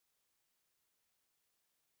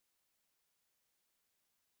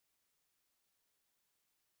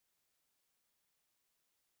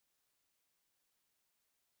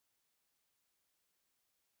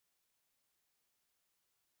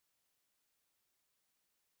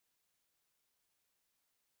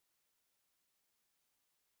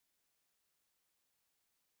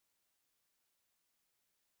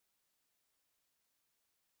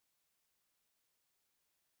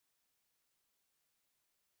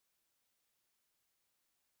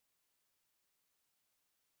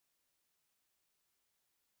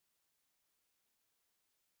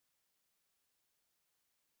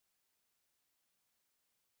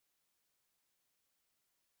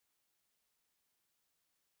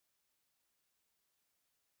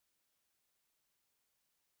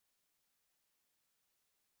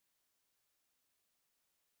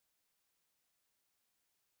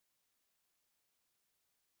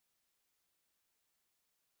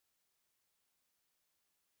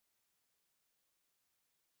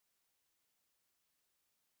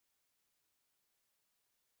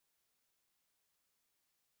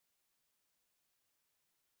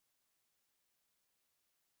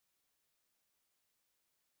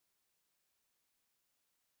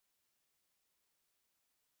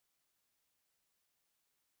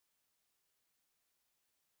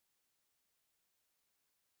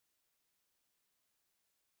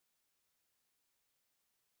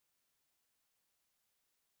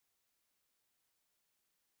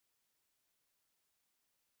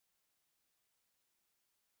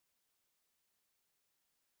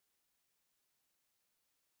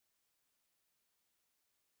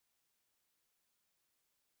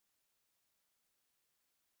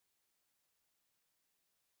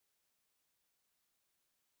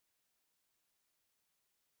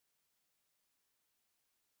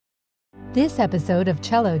This episode of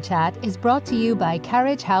Cello Chat is brought to you by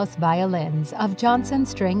Carriage House Violins of Johnson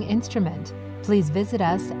String Instrument. Please visit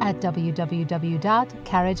us at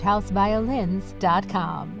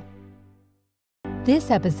www.carriagehouseviolins.com. This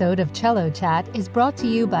episode of Cello Chat is brought to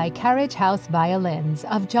you by Carriage House Violins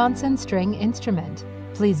of Johnson String Instrument.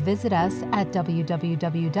 Please visit us at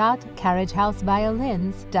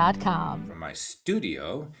www.carriagehouseviolins.com. From my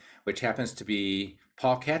studio, which happens to be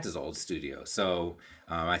Paul Katz's old studio. So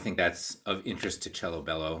I think that's of interest to Cello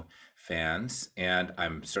Bello fans. And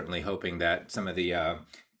I'm certainly hoping that some of the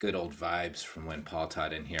good old vibes from when Paul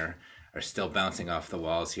taught in here are still bouncing off the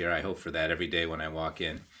walls here. I hope for that every day when I walk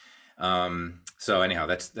in. So anyhow,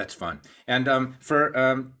 that's fun. And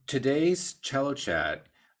for today's Cello Chat,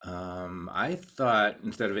 I thought,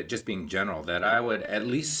 instead of it just being general, that I would at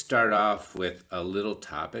least start off with a little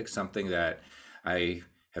topic, something that I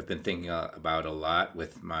have been thinking about a lot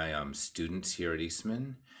with my students here at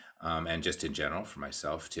Eastman, and just in general for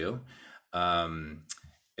myself too. But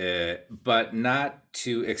not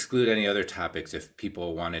to exclude any other topics if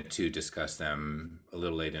people wanted to discuss them a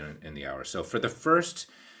little later in the hour. So for the first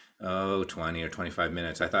 20 or 25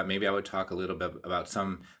 minutes, I thought maybe I would talk a little bit about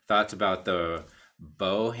some thoughts about the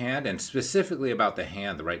bow hand, and specifically about the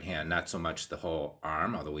hand, the right hand, not so much the whole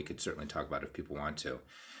arm, although we could certainly talk about it if people want to.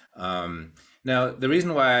 Now, the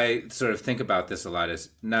reason why I sort of think about this a lot is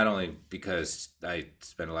not only because I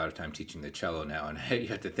spend a lot of time teaching the cello now, and you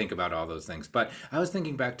have to think about all those things, but I was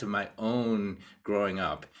thinking back to my own growing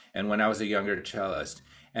up and when I was a younger cellist,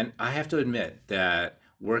 and I have to admit that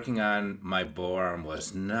working on my bow arm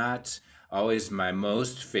was not always my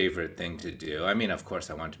most favorite thing to do. I mean, of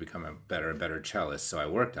course, I wanted to become a better and better cellist, so I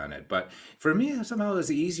worked on it. But for me, somehow it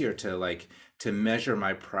was easier to measure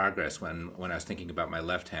my progress when I was thinking about my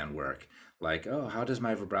left hand work. Like, oh, how does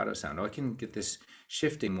my vibrato sound? Oh, I can get this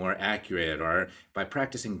shifting more accurate, or by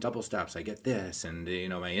practicing double stops, I get this. And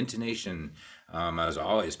my intonation, I was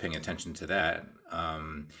always paying attention to that.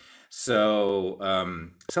 So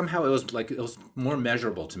somehow it was more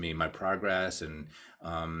measurable to me, my progress, and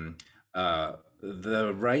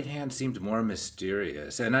the right hand seemed more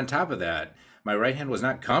mysterious. And on top of that, my right hand was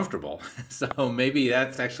not comfortable. So maybe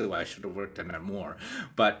that's actually why I should have worked on it more.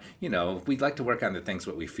 But, we'd like to work on the things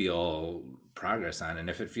that we feel progress on. And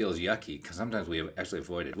if it feels yucky, because sometimes we actually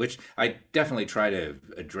avoid it, which I definitely try to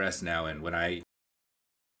address now. And when I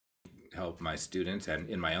help my students and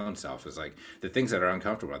in my own self, is like the things that are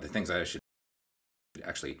uncomfortable are the things that I should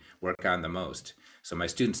actually work on the most. So my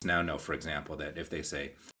students now know, for example, that if they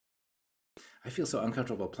say, I feel so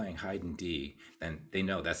uncomfortable playing Hyde and D, then they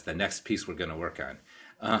know that's the next piece we're going to work on.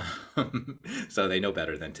 So they know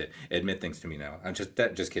better than to admit things to me now. I'm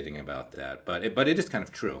just kidding about that, but it is kind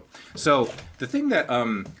of true. So the thing that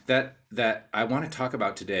that I want to talk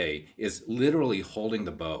about today is literally holding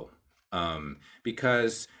the bow,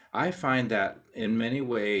 because I find that in many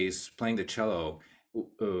ways playing the cello,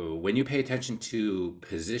 when you pay attention to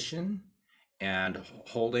position and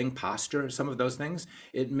holding posture, some of those things,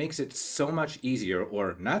 it makes it so much easier,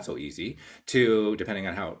 or not so easy, to, depending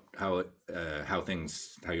on how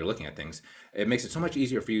you're looking at things, it makes it so much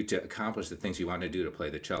easier for you to accomplish the things you want to do to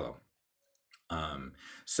play the cello.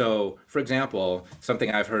 So, for example,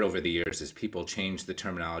 something I've heard over the years is people change the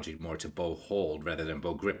terminology more to bow hold rather than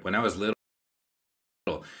bow grip. When I was little,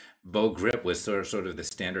 bow grip was sort of the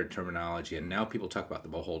standard terminology, and now people talk about the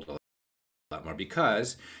bow hold a lot more,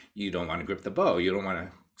 because you don't want to grip the bow, you don't want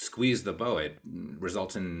to squeeze the bow. It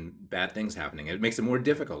results in bad things happening. It makes it more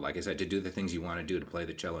difficult, like I said, to do the things you want to do to play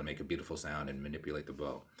the cello and make a beautiful sound and manipulate the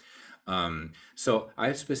bow. So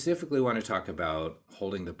I specifically want to talk about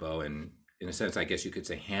holding the bow in a sense, I guess you could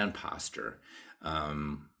say, hand posture,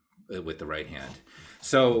 with the right hand.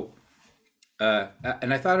 So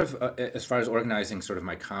and I thought of, as far as organizing sort of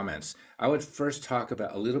my comments, I would first talk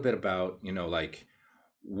about a little bit about,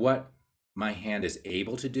 what my hand is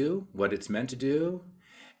able to do, what it's meant to do,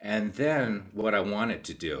 and then what I want it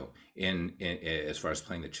to do in as far as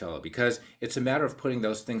playing the cello, because it's a matter of putting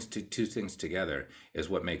those things two things together is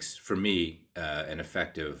what makes, for me, an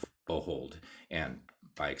effective bow hold, and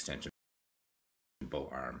by extension, bow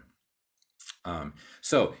arm.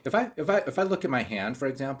 So if I look at my hand, for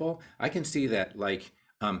example, I can see that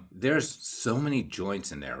there's so many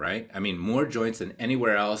joints in there, right? I mean, more joints than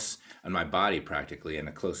anywhere else on my body, practically, in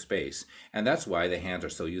a close space. And that's why the hands are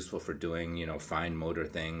so useful for doing, fine motor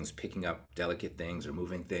things, picking up delicate things, or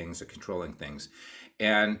moving things, or controlling things.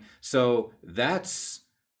 And so that's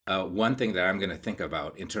one thing that I'm going to think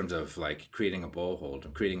about in terms of creating a bow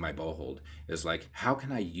hold, creating my bow hold, is how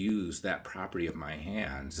can I use that property of my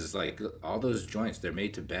hands? Is all those joints, they're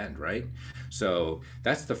made to bend, right? So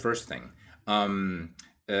that's the first thing.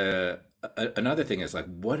 another thing is like,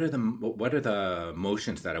 what are the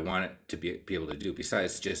motions that I want it to be able to do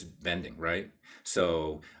besides just bending, right?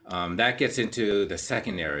 So that gets into the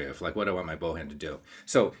second area of like, what do I want my bow hand to do?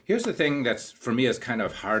 So here's the thing that's for me is kind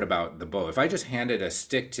of hard about the bow. If I just handed a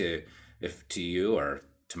stick to you or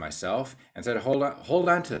to myself and said, hold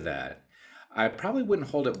on to that, I probably wouldn't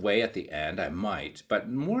hold it way at the end. I might, but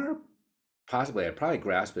more possibly I'd probably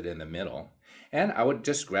grasp it in the middle, and I would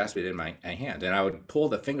just grasp it in my hand, and I would pull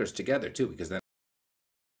the fingers together too, because then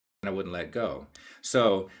I wouldn't let go.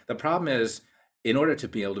 So the problem is, in order to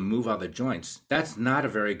be able to move all the joints, that's not a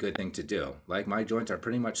very good thing to do. Like, my joints are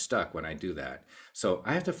pretty much stuck when I do that. So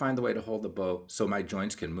I have to find the way to hold the bow so my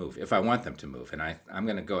joints can move if I want them to move. And I'm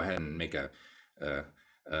going to go ahead and make a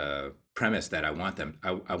premise that I want them.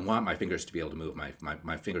 I want my fingers to be able to move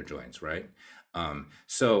my finger joints, right?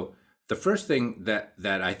 So the first thing that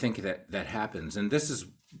I think that happens, and this is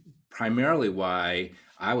primarily why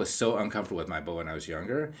I was so uncomfortable with my bow when I was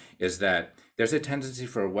younger, is that there's a tendency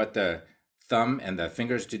for what the thumb and the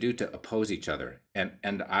fingers to do to oppose each other.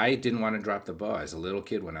 And I didn't want to drop the bow as a little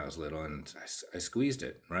kid when I was little, and I squeezed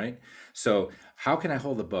it, right? So how can I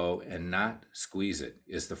hold the bow and not squeeze it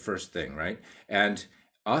is the first thing, right? And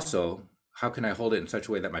also, how can I hold it in such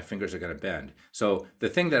a way that my fingers are going to bend? So the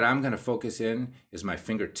thing that I'm going to focus in is my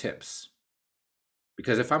fingertips.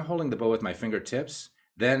 Because if I'm holding the bow with my fingertips,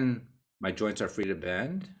 then my joints are free to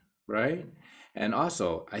bend, right? And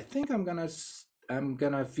also, I think I'm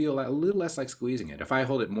gonna feel a little less like squeezing it. If I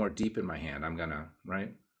hold it more deep in my hand,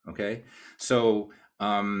 right? Okay. So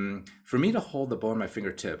for me to hold the bow in my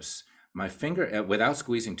fingertips, without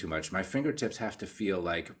squeezing too much, my fingertips have to feel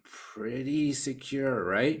like pretty secure,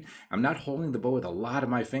 right? I'm not holding the bow with a lot of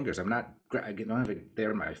my fingers. I don't have it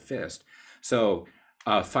there in my fist. So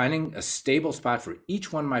finding a stable spot for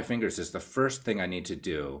each one of my fingers is the first thing I need to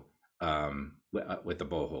do with the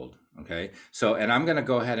bow hold. Okay. So, and I'm going to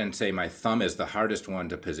go ahead and say my thumb is the hardest one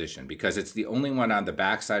to position because it's the only one on the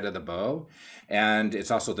back side of the bow, and it's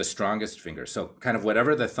also the strongest finger. So kind of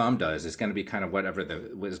whatever the thumb does is going to be kind of what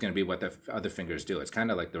the other fingers do. It's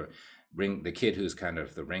kind of like the kid who's kind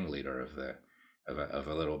of the ringleader of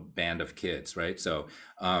a little band of kids, right? So,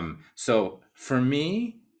 so for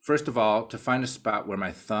me, first of all, to find a spot where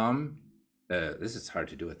my thumb, this is hard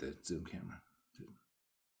to do with the Zoom camera,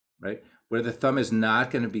 right? Where the thumb is not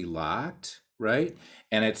going to be locked, right?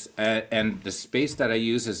 And it's and the space that I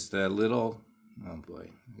use is the little, oh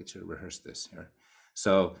boy, I should rehearse this here.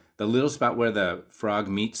 So the little spot where the frog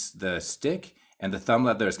meets the stick and the thumb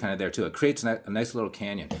leather is kind of there too. It creates a nice little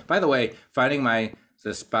canyon. By the way, finding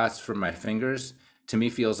the spots for my fingers to me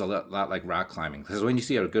feels a lot like rock climbing, because when you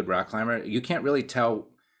see a good rock climber, you can't really tell.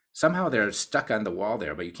 Somehow they're stuck on the wall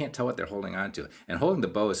there, but you can't tell what they're holding on to. And holding the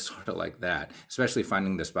bow is sort of like that, especially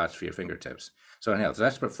finding the spots for your fingertips. So anyhow, so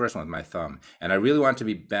that's the first one with my thumb. And I really want it to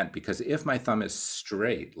be bent, because if my thumb is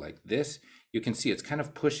straight like this, you can see it's kind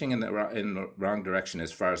of pushing in the wrong direction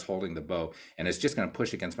as far as holding the bow, and it's just going to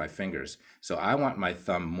push against my fingers. So I want my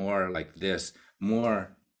thumb more like this,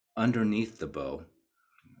 more underneath the bow.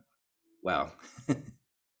 Wow,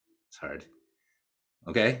 it's hard.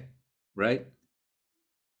 Okay, right?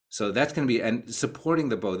 So that's going to be, and supporting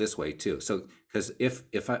the bow this way too. So, because if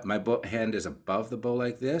my hand is above the bow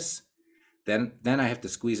like this, then I have to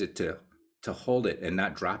squeeze it to hold it and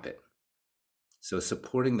not drop it. So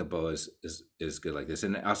supporting the bow is good like this.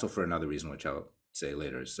 And also for another reason, which I'll say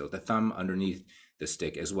later. So the thumb underneath the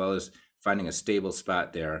stick, as well as finding a stable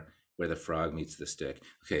spot there where the frog meets the stick.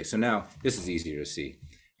 Okay, so now this is easier to see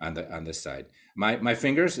on this side. My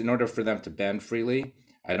fingers, in order for them to bend freely,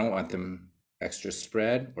 I don't want them extra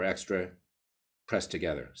spread or extra pressed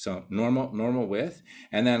together. So normal width.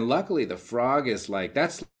 And then luckily the frog is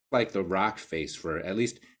that's like the rock face for at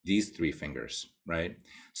least these three fingers, right?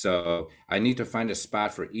 So I need to find a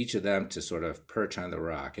spot for each of them to sort of perch on the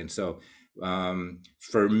rock. And so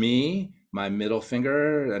for me, my middle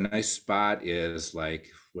finger, a nice spot is like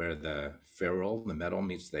where the ferrule, the metal,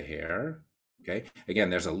 meets the hair. Okay.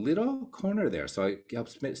 Again, there's a little corner there, so it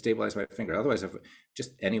helps stabilize my finger. Otherwise, if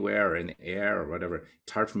just anywhere or in the air or whatever,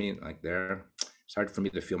 it's hard for me, like there, it's hard for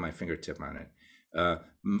me to feel my fingertip on it.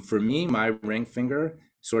 For me, my ring finger,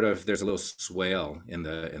 sort of, there's a little swale in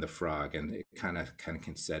the frog, and it kind of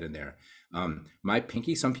can set in there. My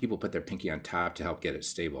pinky, some people put their pinky on top to help get it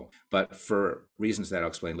stable, but for reasons that I'll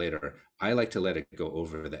explain later, I like to let it go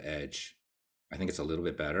over the edge. I think it's a little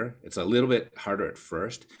bit better. It's a little bit harder at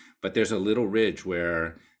first, but there's a little ridge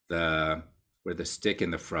where the stick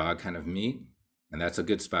and the frog kind of meet, and that's a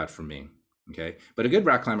good spot for me. Okay, but a good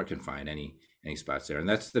rock climber can find any any spots there. And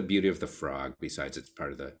that's the beauty of the frog, besides it's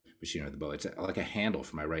part of the machinery of the bow. It's like a handle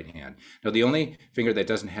for my right hand. Now, the only finger that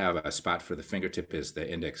doesn't have a spot for the fingertip is the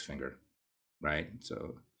index finger, right?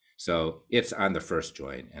 So it's on the first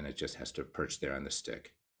joint, and it just has to perch there on the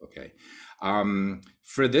stick. Okay.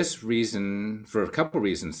 For this reason, for a couple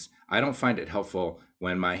reasons, I don't find it helpful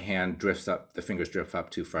when my hand drifts up, the fingers drift up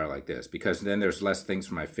too far like this, because then there's less things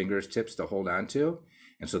for my fingers tips to hold on to.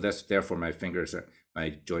 And so therefore my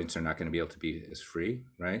joints are not going to be able to be as free,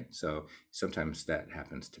 right? So sometimes that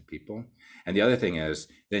happens to people. And the other thing is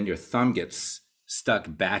then your thumb gets stuck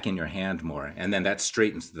back in your hand more, and then that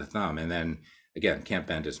straightens the thumb, and then again, can't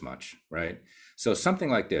bend as much, right? So something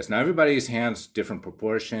like this. Now everybody's hands, different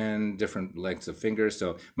proportion, different lengths of fingers,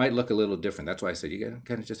 so it might look a little different. That's why I said you gotta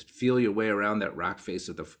kind of just feel your way around that rock face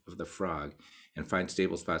of the frog and find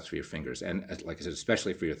stable spots for your fingers. And like I said,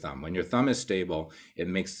 especially for your thumb. When your thumb is stable, it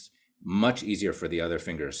makes much easier for the other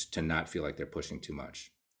fingers to not feel like they're pushing too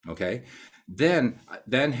much, okay? Then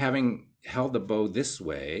having held the bow this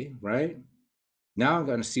way, right? Now I'm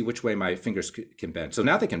going to see which way my fingers can bend. So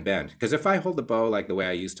now they can bend, because if I hold the bow like the way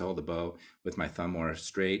I used to hold the bow with my thumb more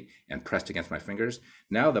straight and pressed against my fingers,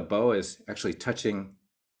 now the bow is actually touching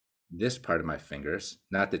this part of my fingers,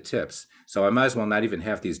 not the tips. So I might as well not even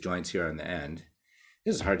have these joints here on the end.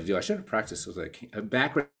 This is hard to do. I should have practiced with a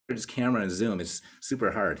backwards camera and zoom. It's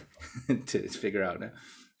super hard to figure out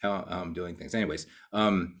how I'm doing things. Anyways,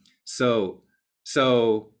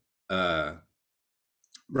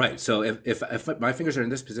 right. So if my fingers are in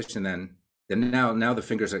this position, then now the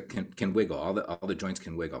fingers can wiggle. All the joints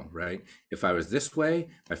can wiggle, right? If I was this way,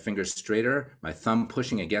 my fingers straighter, my thumb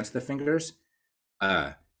pushing against the fingers,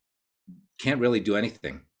 can't really do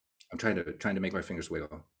anything. I'm trying to make my fingers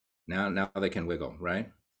wiggle. Now they can wiggle, right?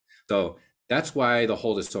 So that's why the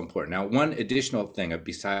hold is so important. Now, one additional thing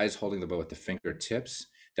besides holding the bow with the fingertips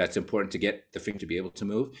that's important to get the finger to be able to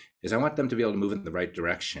move is I want them to be able to move in the right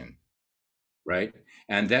direction. Right?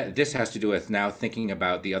 And this has to do with now thinking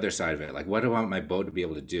about the other side of it. Like, what do I want my bow to be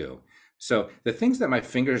able to do? So the things that my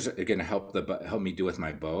fingers are going to help me do with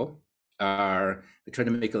my bow are, I try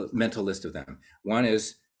to make a mental list of them. One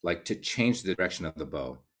is like to change the direction of the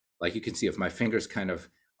bow. Like you can see if my fingers kind of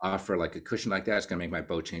offer like a cushion like that, it's going to make my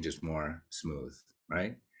bow changes more smooth,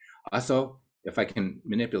 right? Also, if I can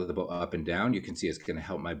manipulate the bow up and down, you can see it's going to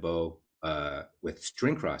help my bow with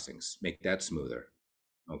string crossings, make that smoother,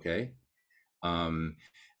 okay?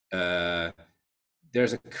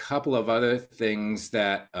 There's a couple of other things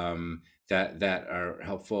that that are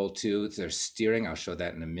helpful too. There's steering. I'll show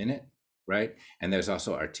that in a minute, right? And there's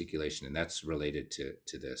also articulation, and that's related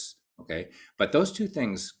to this, okay? But those two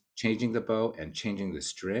things, changing the bow and changing the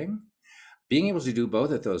string, being able to do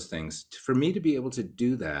both of those things, for me to be able to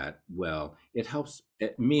do that well, it helps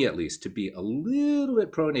me at least to be a little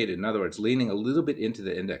bit pronated. In other words, leaning a little bit into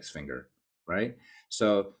the index finger, right?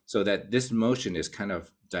 So that this motion is kind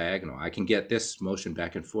of diagonal. I can get this motion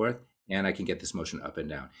back and forth, and I can get this motion up and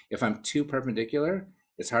down. If I'm too perpendicular,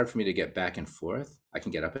 it's hard for me to get back and forth. I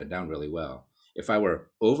can get up and down really well. If I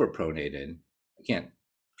were over pronated, I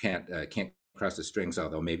can't cross the strings,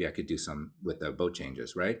 although maybe I could do some with the bow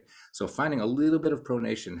changes, right? So finding a little bit of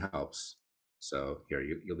pronation helps. So here,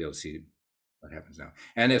 you'll be able to see what happens now.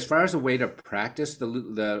 And as far as a way to practice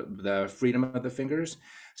the freedom of the fingers,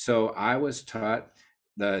 so I was taught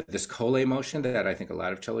this colle motion that I think a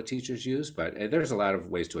lot of cello teachers use, but there's a lot of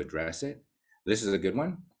ways to address it. This is a good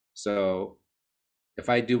one. So if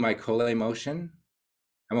I do my colle motion,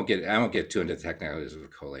 I won't get too into the technicalities of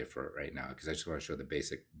colle for right now, because I just want to show the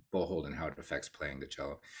basic bow hold and how it affects playing the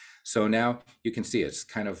cello. So now you can see it's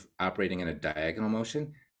kind of operating in a diagonal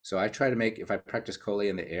motion. So I try to make, if I practice colle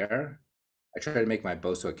in the air, I try to make my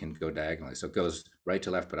bow so it can go diagonally. So it goes right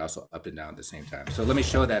to left, but also up and down at the same time. So let me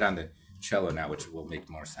show that on the cello now, which will make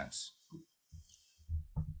more sense.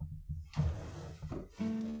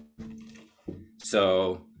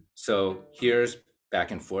 So here's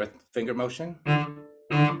back and forth finger motion.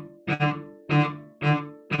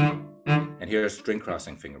 And here's string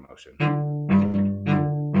crossing finger motion.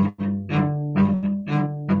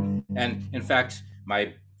 And in fact,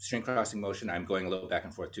 my string crossing motion, I'm going a little back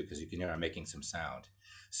and forth too, because you can hear I'm making some sound.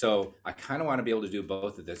 So I kind of want to be able to do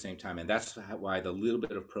both at the same time. And that's why the little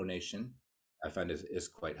bit of pronation I find is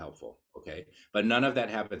quite helpful, okay? But none of that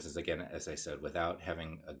happens, as I said, without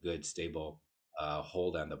having a good stable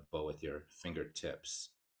hold on the bow with your fingertips,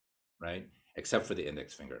 right? Except for the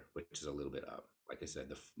index finger, which is a little bit up. Like I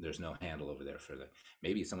said, there's no handle over there for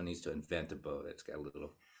maybe someone needs to invent a bow that's got a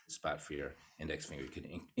little spot for your index finger. You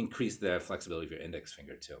can increase the flexibility of your index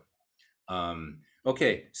finger too.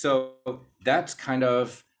 Okay, so that's kind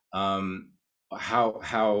of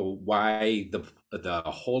why the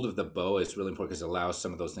hold of the bow is really important, because it allows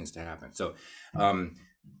some of those things to happen. So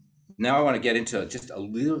now I want to get into just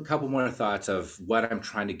a couple more thoughts of what I'm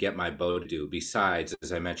trying to get my bow to do. Besides,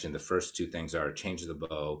 as I mentioned, the first two things are change the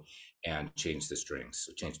bow and change the strings.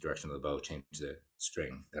 So change the direction of the bow, change the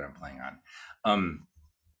string that I'm playing on.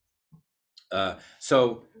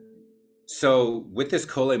 So with this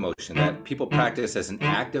colle motion that people practice as an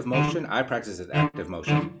active motion, I practice as active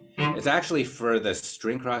motion. It's actually for the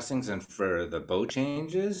string crossings and for the bow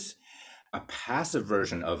changes. A passive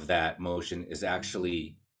version of that motion is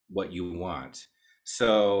actually what you want.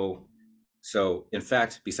 So in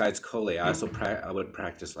fact, besides colle, I would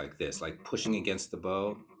practice like this, like pushing against the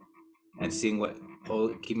bow and seeing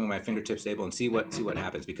keeping my fingertips stable and see what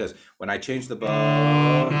happens. Because when I change the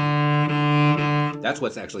bow, that's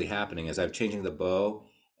what's actually happening, is I'm changing the bow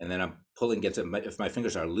and then I'm pulling against it. If my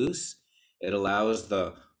fingers are loose, it allows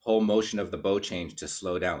the whole motion of the bow change to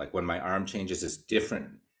slow down. Like when my arm changes, it's different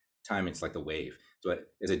time. It's like the wave. So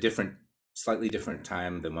it's a slightly different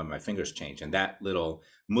time than when my fingers change. And that little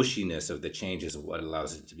mushiness of the change is what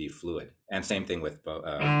allows it to be fluid. And same thing with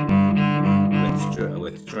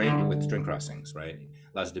string crossings, right? It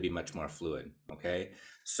allows it to be much more fluid. Okay,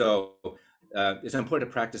 so it's important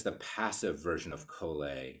to practice the passive version of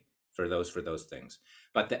colle for those things.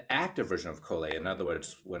 But the active version of colle, in other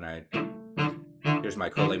words, here's my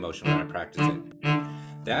colle motion when I practice it.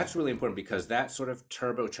 That's really important because that sort of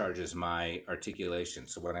turbocharges my articulation.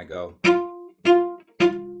 So when I go,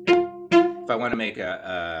 if I want to make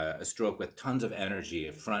a stroke with tons of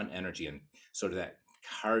energy, front energy, and sort of that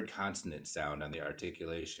hard consonant sound on the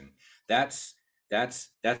articulation, that's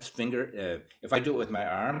finger. If I do it with my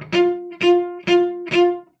arm,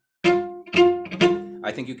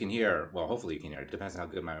 I think you can hear, well, hopefully you can hear, it depends on how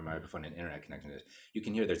good my microphone and internet connection is. You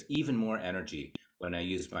can hear there's even more energy when I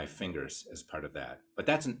use my fingers as part of that. But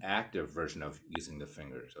that's an active version of using the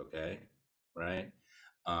fingers, okay? Right?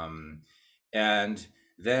 And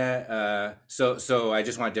that, so I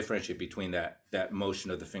just want to differentiate between that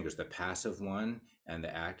motion of the fingers, the passive one and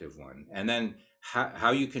the active one. And then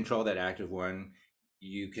how you control that active one,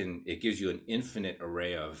 it gives you an infinite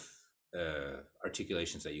array of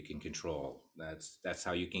articulations that you can control. That's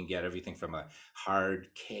how you can get everything from a hard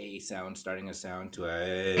K sound starting a sound to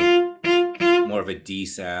a more of a D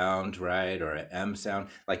sound, right, or an M sound.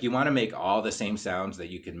 Like you want to make all the same sounds that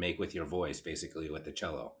you can make with your voice, basically, with the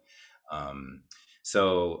cello.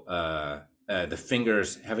 The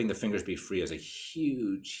fingers, having the fingers be free is a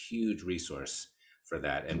huge resource for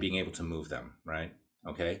that, and being able to move them, right?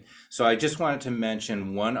 Okay, so I just wanted to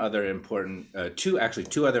mention one other important, two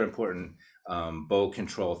other important bow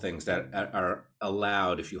control things that are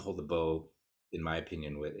allowed if you hold the bow. In my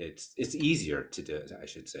opinion, it's easier to do, I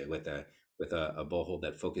should say, with a bow hold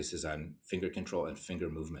that focuses on finger control and finger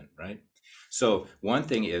movement, right? So one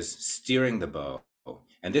thing is steering the bow,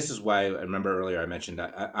 and this is why I remember earlier I mentioned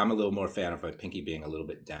I'm a little more fan of my pinky being a little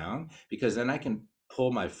bit down, because then I can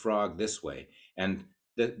pull my frog this way, and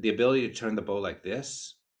the ability to turn the bow like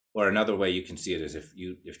this, or another way you can see it is if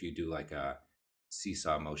you do like a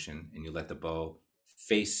seesaw motion and you let the bow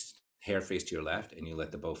hair face to your left and you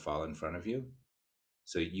let the bow fall in front of you.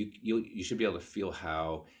 So you should be able to feel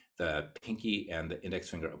how the pinky and the index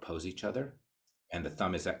finger oppose each other, and the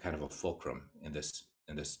thumb is that kind of a fulcrum in this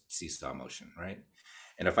seesaw motion, right?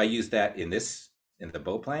 And if I use that in the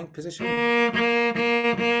bow playing position,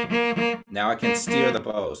 now I can steer the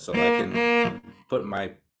bow, so I can put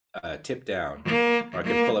my tip down, or I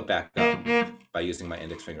can pull it back up by using my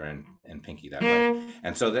index finger and pinky that way.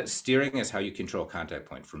 And so that steering is how you control contact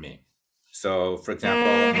point for me. So for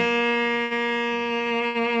example,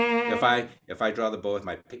 if I draw the bow with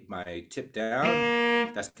my tip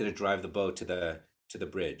down, that's going to drive the bow to the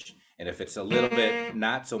bridge. And if it's a little bit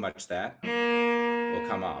not so much that, will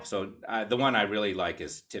come off. So the one I really like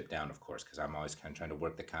is tip down, of course, because I'm always kind of trying to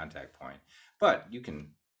work the contact point. But you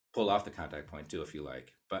can pull off the contact point too if you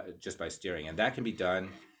like, but just by steering. And that can be done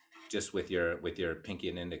just with your pinky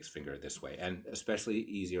and index finger this way, and especially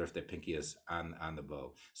easier if the pinky is on the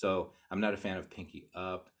bow. So I'm not a fan of pinky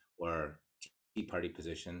up or tea party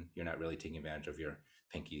position. You're not really taking advantage of your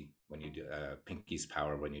pinky when you do pinky's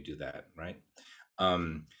power when you do that, right?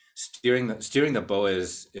 Steering the bow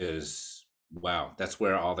is wow, that's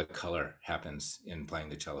where all the color happens in playing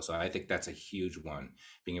the cello. So I think that's a huge one,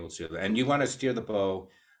 being able to, and you want to steer the bow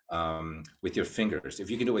with your fingers. If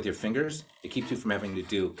you can do it with your fingers, it keeps you from having to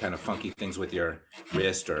do kind of funky things with your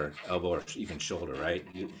wrist or elbow or even shoulder, right?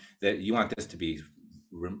 You want this to be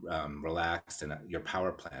relaxed and your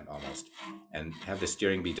power plant almost, and have the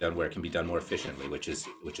steering be done where it can be done more efficiently, which is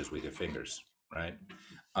with your fingers. right?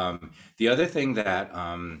 The other thing that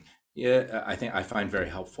yeah, I think I find very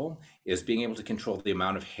helpful is being able to control the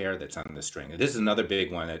amount of hair that's on the string. And this is another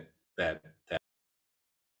big one that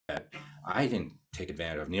I didn't take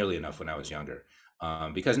advantage of nearly enough when I was younger.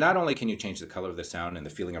 Because not only can you change the color of the sound and the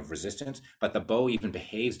feeling of resistance, but the bow even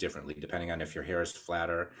behaves differently depending on if your hair is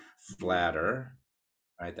flatter,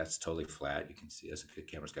 right? That's totally flat. You can see as the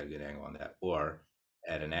camera's got a good angle on that, or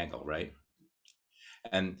at an angle, right?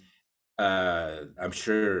 And I'm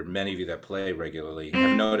sure many of you that play regularly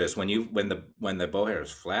have noticed when the bow hair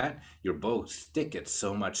is flat, your bow stick gets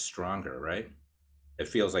so much stronger, right? It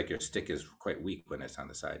feels like your stick is quite weak when it's on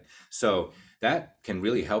the side. So that can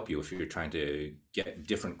really help you if you're trying to get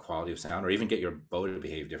different quality of sound, or even get your bow to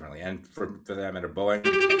behave differently. And for that matter,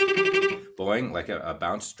 bowing like a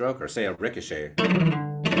bounce stroke, or say a ricochet.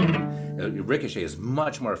 Ricochet is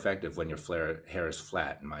much more effective when your hair is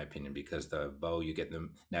flat, in my opinion, because the bow, you get the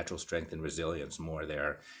natural strength and resilience more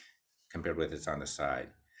there compared with it's on the side.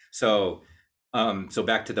 So so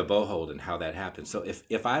back to the bow hold and how that happens. So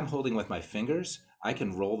if I'm holding with my fingers, I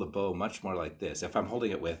can roll the bow much more like this. If I'm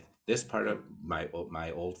holding it with this part of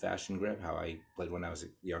my old-fashioned grip, how I played when I was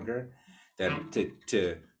younger, then to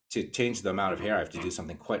change the amount of hair, I have to do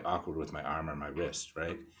something quite awkward with my arm or my wrist,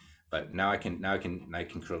 right? But now I can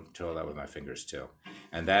control that with my fingers too,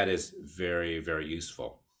 and that is very, very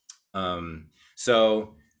useful.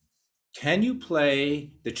 So, can you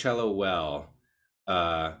play the cello well?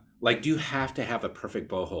 Like, do you have to have a perfect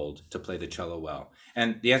bow hold to play the cello well?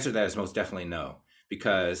 And the answer to that is most definitely no,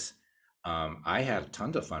 because I had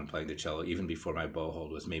tons of fun playing the cello even before my bow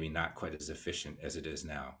hold was maybe not quite as efficient as it is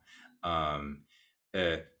now.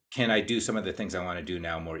 Can I do some of the things I want to do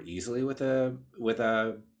now more easily with a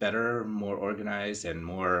better, more organized, and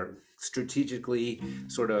more strategically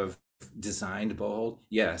sort of designed bow hold?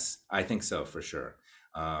 Yes, I think so, for sure.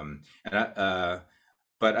 But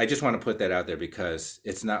I just want to put that out there, because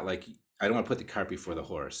it's not like, I don't want to put the cart before the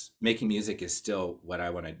horse. Making music is still what I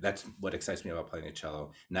want to, that's what excites me about playing the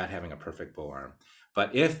cello, not having a perfect bow arm.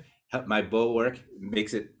 But if my bow work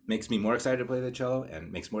makes me more excited to play the cello and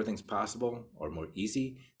makes more things possible or more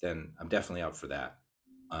easy, then I'm definitely up for that.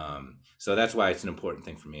 So that's why it's an important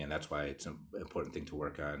thing for me, and that's why it's an important thing to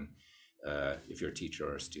work on if you're a teacher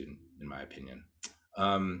or a student, in my opinion.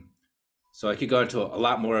 So I could go into a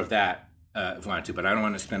lot more of that if I wanted to, but I don't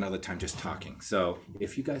want to spend all the time just talking. So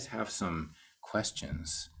if you guys have some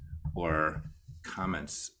questions or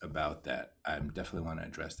comments about that, I definitely want to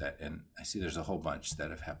address that. And I see there's a whole bunch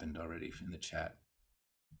that have happened already in the chat.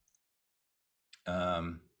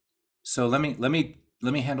 So let me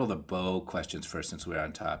handle the bow questions first, since we're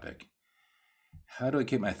on topic. How do I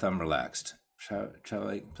keep my thumb relaxed?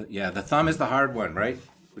 Yeah, the thumb is the hard one, right?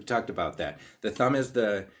 We talked about that. The thumb is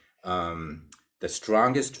the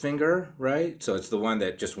strongest finger, right? So it's the one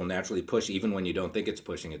that just will naturally push, even when you don't think it's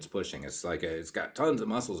pushing, it's pushing. It's like it's got tons of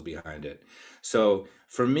muscles behind it. So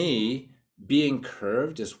for me, being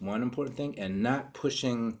curved is one important thing, and not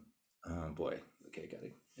pushing, oh boy,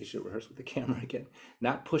 okay, I should rehearse with the camera again.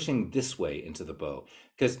 Not pushing this way into the bow.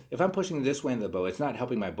 Because if I'm pushing this way into the bow, it's not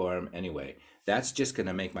helping my bow arm anyway. That's just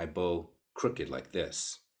gonna make my bow crooked like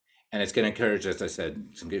this. And it's gonna encourage, as I said,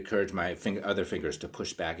 it's gonna encourage my other fingers to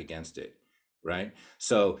push back against it. Right?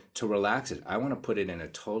 So to relax it, I want to put it in a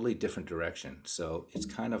totally different direction. So it's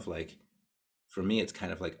kind of like, for me, it's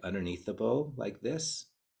kind of like underneath the bow, like this,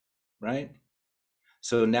 right?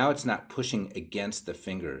 So now it's not pushing against the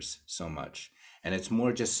fingers so much, and it's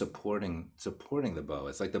more just supporting the bow.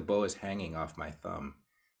 It's like the bow is hanging off my thumb,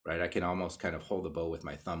 right? I can almost kind of hold the bow with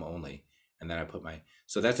my thumb only, and then I put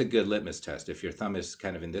so that's a good litmus test. If your thumb is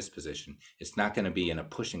kind of in this position, it's not going to be in a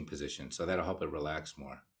pushing position, so that'll help it relax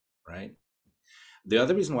more, right? The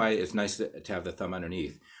other reason why it's nice to have the thumb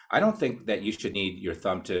underneath, I don't think that you should need your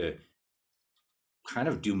thumb to kind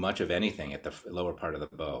of do much of anything at the lower part of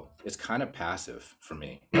the bow. It's kind of passive for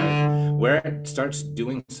me. Right? Where it starts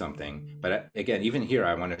doing something, but again, even here,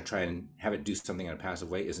 I want to try and have it do something in a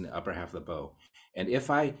passive way, is in the upper half of the bow. And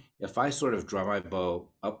if I sort of draw my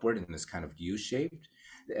bow upward in this kind of U-shaped,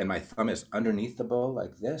 and my thumb is underneath the bow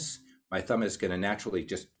like this, my thumb is going to naturally,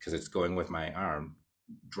 just because it's going with my arm,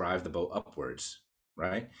 drive the bow upwards.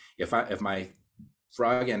 Right? If my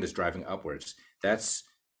frog end is driving upwards, that's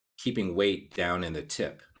keeping weight down in the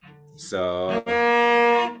tip. So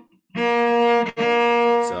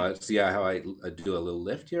see how I do a little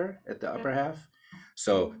lift here at the upper half?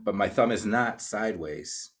 So, but my thumb is not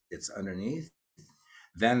sideways, it's underneath.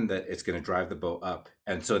 Then it's going to drive the bow up.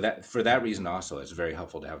 And so that, for that reason also, it's very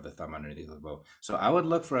helpful to have the thumb underneath the bow. So I would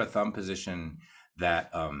look for a thumb position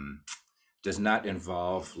that does not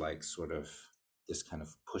involve like sort of this kind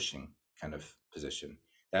of pushing kind of position.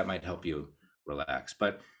 That might help you relax.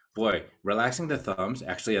 But boy, relaxing the thumbs,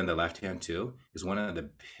 actually on the left hand too, is one of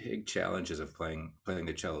the big challenges of playing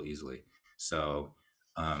the cello easily. So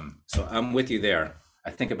so I'm with you there.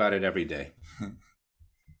 I think about it every day.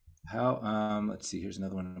 How let's see, here's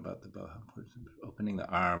another one about the bow. How important is opening the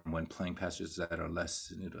arm when playing passages that are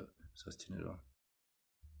less sostenuto.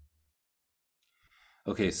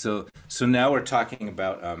 Okay, so now we're talking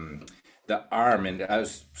about the arm, and I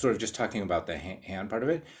was sort of just talking about the hand part of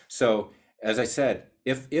it. So as I said,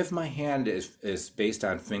 if my hand is based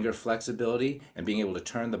on finger flexibility and being able to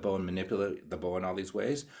turn the bow and manipulate the bow in all these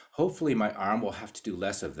ways, hopefully my arm will have to do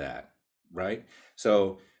less of that, right?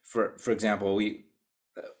 So for example,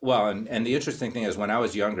 and the interesting thing is, when I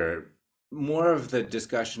was younger, more of the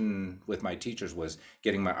discussion with my teachers was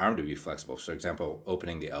getting my arm to be flexible. For example,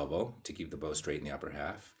 opening the elbow to keep the bow straight in the upper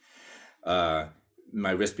half.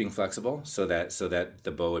 My wrist being flexible so that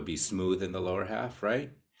the bow would be smooth in the lower half,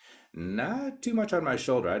 right? Not too much on my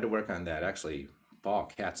shoulder. I had to work on that. Actually, Paul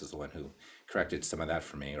Katz is the one who corrected some of that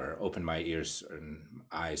for me, or opened my ears and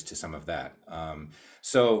eyes to some of that.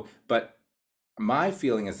 But my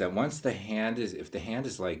feeling is that if the hand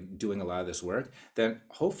is like doing a lot of this work, then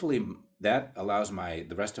hopefully that allows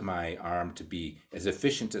the rest of my arm to be as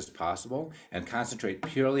efficient as possible and concentrate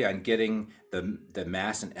purely on getting the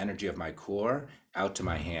mass and energy of my core out to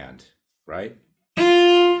my hand, right?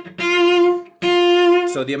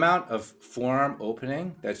 So the amount of forearm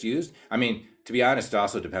opening that's used, I mean, to be honest, it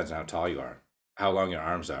also depends on how tall you are, how long your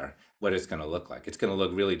arms are, what it's going to look like. It's going to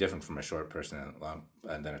look really different from a short person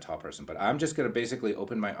than a tall person. But I'm just going to basically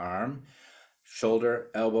open my arm, shoulder,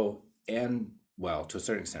 elbow, and, well, to a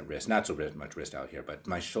certain extent, wrist. Not so much wrist out here, but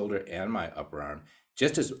my shoulder and my upper arm,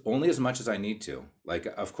 only as much as I need to. Like,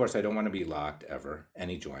 of course, I don't want to be locked ever,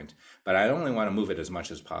 any joint, but I only want to move it as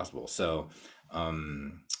much as possible. So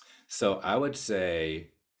I would say,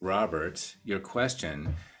 Robert, your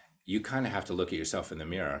question, you kind of have to look at yourself in the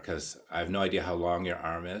mirror, because I have no idea how long your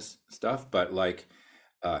arm is, but like,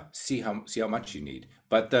 see how much you need.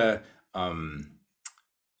 But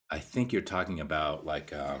I think you're talking about like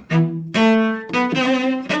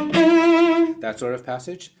that sort of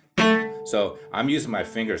passage. So I'm using my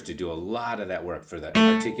fingers to do a lot of that work for the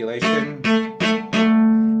articulation,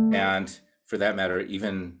 and for that matter,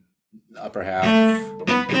 even the upper half,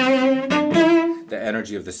 the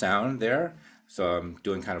energy of the sound there. So I'm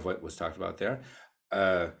doing kind of what was talked about there.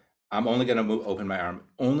 I'm only going to open my arm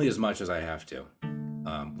only as much as I have to,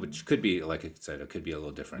 which could be, like I said, it could be a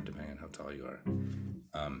little different depending on how tall you are.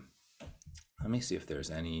 Let me see if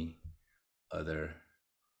there's any other.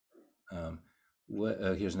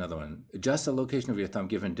 Here's another one. Adjust the location of your thumb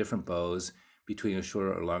given different bows between a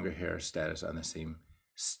shorter or longer hair status on the same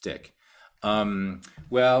stick.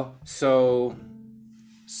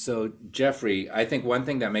 So Jeffrey, I think one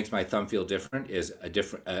thing that makes my thumb feel different is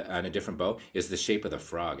on a different bow is the shape of the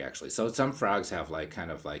frog, actually. So some frogs have like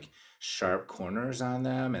kind of like sharp corners on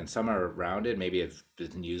them, and some are rounded. Maybe it's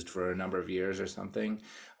been used for a number of years or something.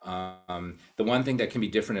 The one thing that can be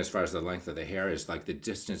different as far as the length of the hair is like the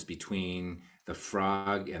distance between the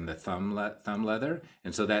frog and the thumb leather.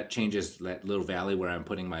 And so that changes that little valley where I'm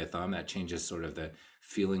putting my thumb, that changes sort of the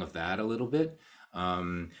feeling of that a little bit.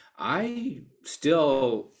 I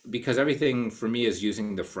still, because everything for me is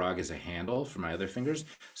using the frog as a handle for my other fingers,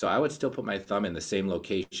 so I would still put my thumb in the same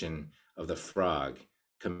location of the frog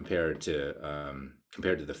compared to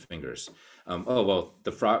the fingers.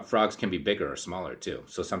 The frogs can be bigger or smaller too.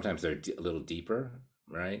 So sometimes they're a little deeper,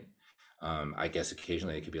 right? I guess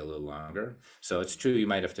occasionally they could be a little longer. So it's true, you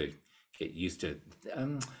might have to get used to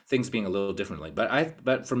things being a little differently.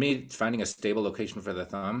 But for me, finding a stable location for the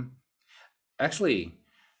thumb, actually,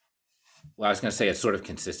 well, I was going to say it's sort of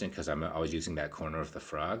consistent because I'm always using that corner of the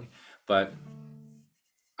frog, but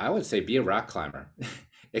I would say be a rock climber.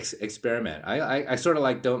 Experiment. I sort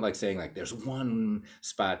of don't like saying like there's one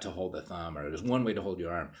spot to hold the thumb or there's one way to hold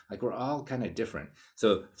your arm. Like we're all kind of different.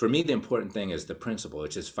 So for me, the important thing is the principle,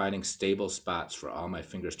 which is finding stable spots for all my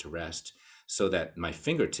fingers to rest so that my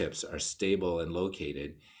fingertips are stable and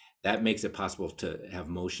located. That makes it possible to have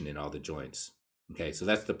motion in all the joints. Okay, so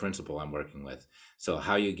that's the principle I'm working with. So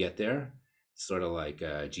how you get there, sort of like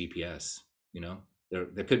GPS,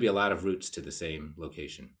 there could be a lot of routes to the same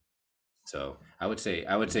location. So I would say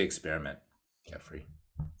experiment, Jeffrey.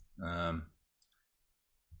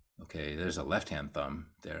 Okay, there's a left-hand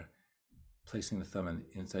thumb there. Placing the thumb on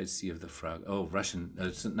the inside C of the frog. Oh, Russian,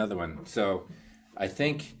 it's another one. So I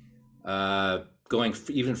think going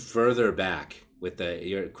even further back with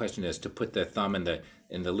your question is to put the thumb in the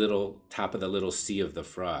little top of the little C of the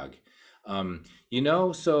frog.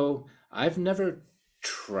 So I've never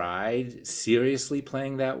tried seriously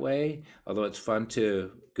playing that way, although it's fun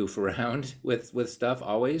to goof around with stuff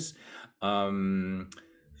always. Like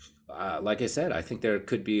I said, I think there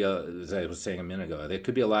could be, as I was saying a minute ago, there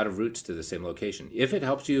could be a lot of roots to the same location. If it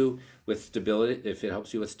helps you with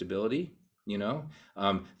stability, you know,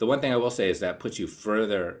 the one thing I will say is that puts you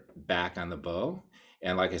further back on the bow.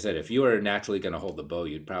 And like I said, if you were naturally going to hold the bow,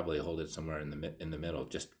 you'd probably hold it somewhere in the middle,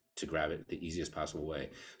 just to grab it the easiest possible way.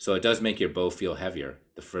 So it does make your bow feel heavier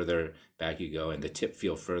the further back you go, and the tip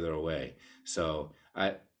feel further away. So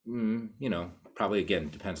you know, probably again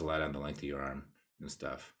depends a lot on the length of your arm and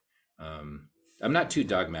stuff. I'm not too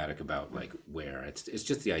dogmatic about like where. It's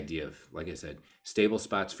just the idea of, like I said, stable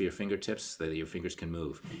spots for your fingertips so that your fingers can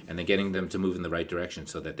move, and then getting them to move in the right direction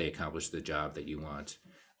so that they accomplish the job that you want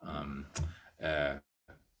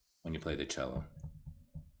when you play the cello.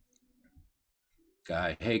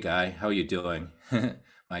 Guy, hey Guy, how are you doing?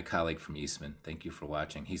 My colleague from Eastman, thank you for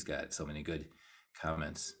watching. He's got so many good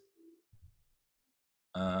comments.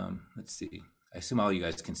 Let's see. I assume all you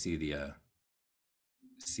guys can see the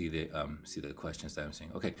questions that I'm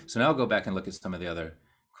seeing. Okay, so now I'll go back and look at some of the other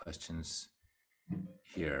questions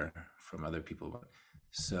here from other people.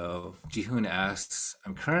 So Jihoon asks,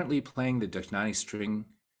 I'm currently playing the Dukhnani string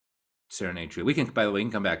serenade trio. By the way, we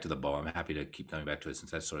can come back to the bow. I'm happy to keep coming back to it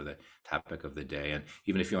since that's sort of the topic of the day. And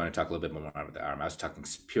even if you want to talk a little bit more about the arm, I was talking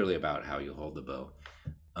purely about how you hold the bow.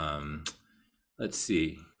 Let's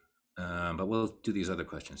see. But we'll do these other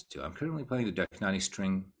questions too. I'm currently playing the Dukhnani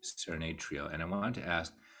string serenade trio, and I wanted to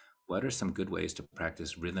ask, what are some good ways to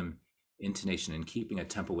practice rhythm, intonation, and keeping a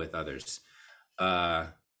tempo with others?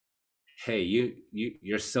 Hey,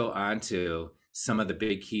 you're so onto some of the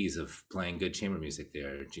big keys of playing good chamber music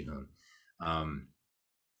there, Jihoon.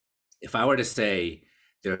 If I were to say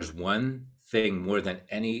there's one thing more than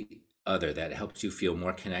any other that helps you feel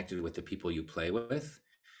more connected with the people you play with,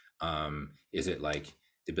 is it like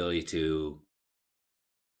the ability to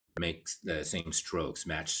make the same strokes,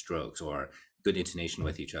 match strokes, or good intonation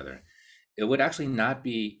with each other? It would actually not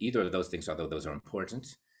be either of those things, although those are important.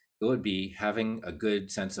 It would be having a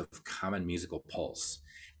good sense of common musical pulse.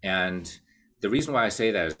 And the reason why I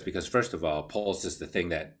say that is because, first of all, pulse is the thing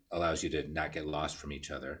that allows you to not get lost from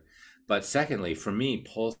each other. But secondly, for me,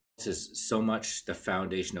 pulse is so much the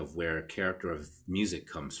foundation of where character of music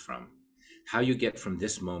comes from. How you get from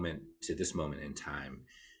this moment to this moment in time,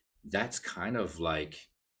 that's kind of like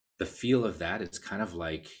the feel of that. It's kind of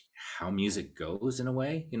like how music goes in a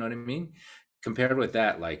way, you know what I mean? Compared with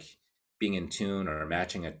that, like being in tune or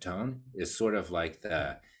matching a tone is sort of like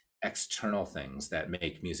the external things that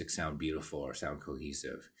make music sound beautiful or sound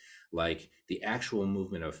cohesive, like the actual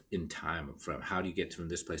movement of in time, from how do you get from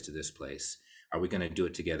this place to this place? Are we going to do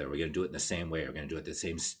it together? Are we going to do it in the same way? Are we going to do it at the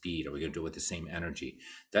same speed? Are we going to do it with the same energy?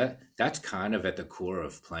 That's kind of at the core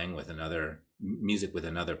of playing with music with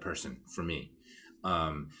another person for me.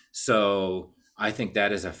 So I think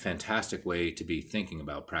that is a fantastic way to be thinking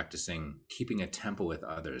about practicing keeping a tempo with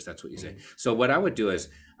others. That's what you say. So what I would do is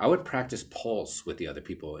I would practice pulse with the other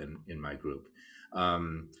people in my group,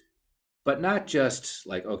 but not just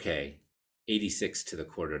like, okay, 86 to the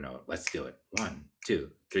quarter note. Let's do it. 1,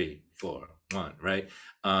 2, 3, 4, 1. Right?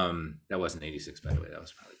 That wasn't 86, by the way. That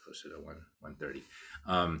was probably closer to 130.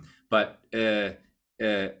 But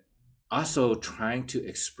also trying to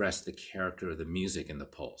express the character of the music in the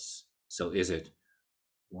pulse. So is it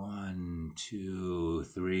 1, 2,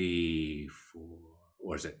 3, 4,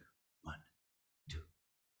 or is it 1, 2,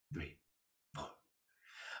 3,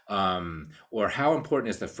 4? Or how important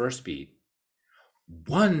is the first beat?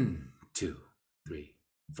 1, 2, 3,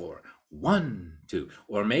 4. 1, 2.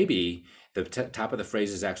 Or maybe the top of the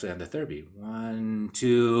phrase is actually on the third beat. 1,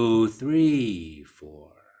 2, 3,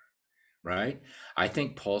 4. Right? I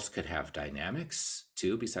think pulse could have dynamics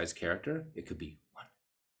too, besides character. It could be 1,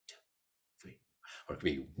 2, 3, or it could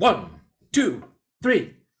be 1, 2,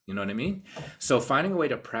 3. You know what I mean? So finding a way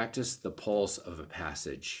to practice the pulse of a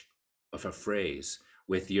passage, of a phrase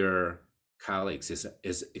with your colleagues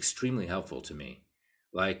is extremely helpful to me.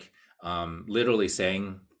 Like literally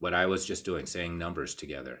saying what I was just doing, saying numbers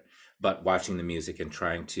together, but watching the music and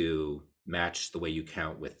trying to match the way you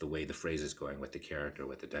count with the way the phrase is going, with the character,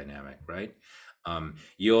 with the dynamic, right?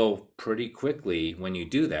 You'll pretty quickly, when you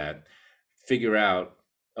do that, figure out,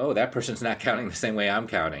 oh, that person's not counting the same way I'm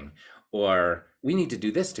counting, or we need to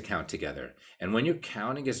do this to count together. And when your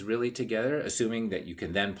counting is really together, assuming that you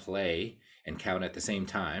can then play and count at the same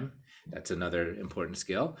time, that's another important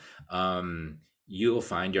skill, you'll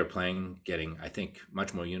find your playing getting, I think,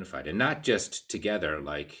 much more unified, and not just together,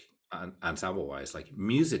 like ensemble wise, like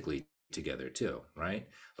musically together too, right?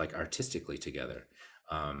 Like artistically together.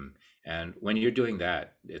 And when you're doing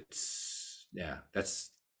that, that's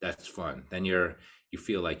fun. Then you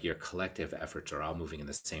feel like your collective efforts are all moving in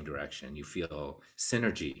the same direction. You feel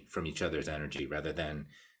synergy from each other's energy rather than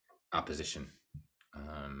opposition.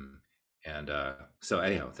 So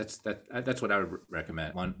anyhow, that's what I would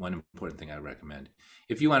recommend. One important thing I would recommend.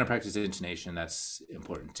 If you want to practice intonation, that's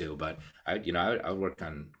important too. But I would work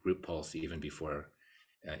on group pulse even before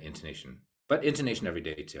intonation. But intonation every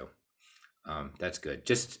day too. That's good.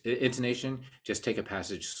 Just intonation. Just take a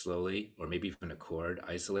passage slowly, or maybe even a chord,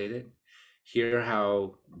 isolate it. Hear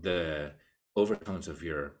how the overtones of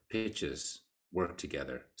your pitches work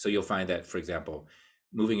together. So you'll find that, for example,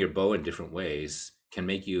 moving your bow in different ways can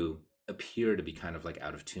make you appear to be kind of like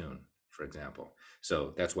out of tune, for example.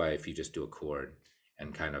 So that's why if you just do a chord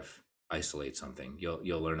and kind of isolate something,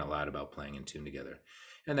 you'll learn a lot about playing in tune together.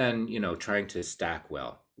 And then, trying to stack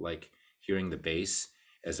well, like hearing the bass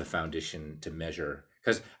as a foundation to measure.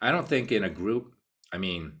 Because I don't think in a group,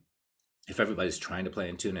 if everybody's trying to play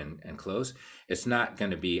in tune and close, it's not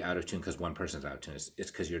going to be out of tune because one person's out of tune. It's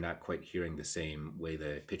because you're not quite hearing the same way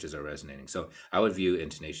the pitches are resonating. So I would view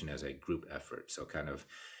intonation as a group effort. So kind of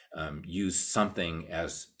use something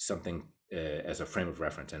as a frame of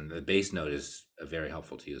reference. And the bass note is very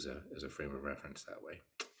helpful to use as a frame of reference that way.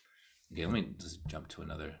 Okay, let me just jump to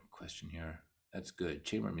another question here. That's good.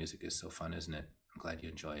 Chamber music is so fun, isn't it? I'm glad you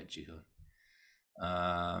enjoy it, Jihoon.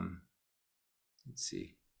 Let's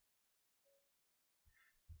see.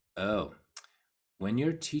 Oh, when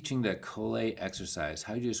you're teaching the Colle exercise,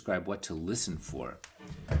 how do you describe what to listen for?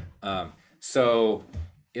 Well,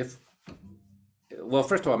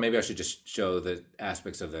 first of all, maybe I should just show the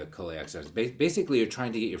aspects of the Colle exercise. Basically, you're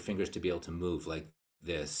trying to get your fingers to be able to move like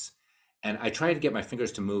this. And I try to get my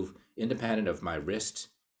fingers to move independent of my wrist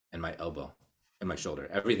and my elbow and my shoulder,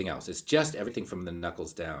 everything else. It's just everything from the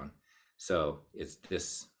knuckles down. So it's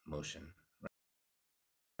this motion,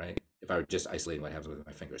 right? If I were just isolating what happens with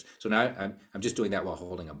my fingers. So now I'm just doing that while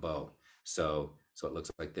holding a bow. So it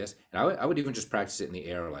looks like this. And I would even just practice it in the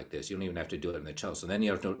air like this. You don't even have to do it in the cello. So then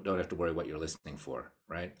you don't have to worry what you're listening for,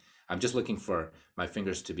 right? I'm just looking for my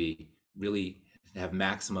fingers to be really have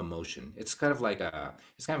maximum motion. It's kind of like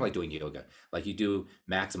doing yoga. Like you do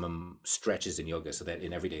maximum stretches in yoga so that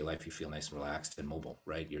in everyday life you feel nice and relaxed and mobile,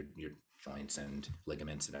 right? Your joints and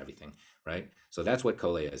ligaments and everything, right? So that's what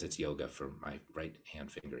Colle is. It's yoga for my right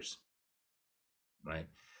hand fingers, right?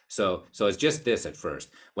 So it's just this at first.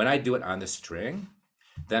 When I do it on the string,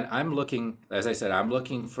 then I'm looking, as I said, I'm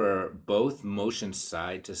looking for both motion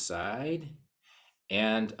side to side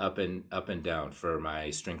and up and down for my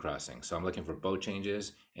string crossing. So I'm looking for bow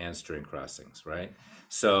changes and string crossings, right?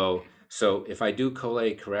 So if I do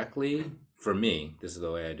Colle correctly, for me, this is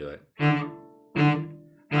the way I do it.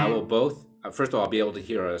 I will first of all, I'll be able to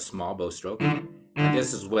hear a small bow stroke. And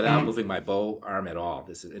this is without moving my bow arm at all.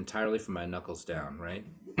 This is entirely from my knuckles down, right?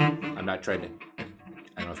 I'm not trying to, I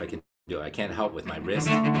don't know if I can do it. I can't help with my wrist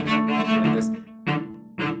like this.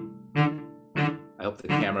 I hope the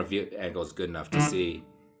camera view angle is good enough to see.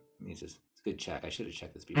 It's a good check. I should have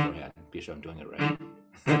checked this beforehand. Be sure I'm doing it right.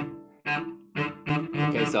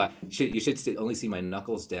 Okay, so you should only see my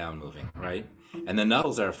knuckles down moving, right? And the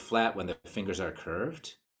knuckles are flat when the fingers are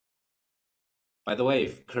curved. By the way,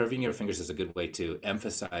 curving your fingers is a good way to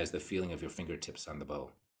emphasize the feeling of your fingertips on the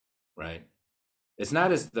bow, right? It's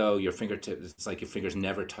not as though your fingertips, it's like your fingers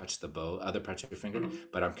never touch the bow, other parts of your finger,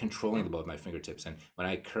 but I'm controlling the bow with my fingertips. And when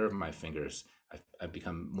I curve my fingers, I've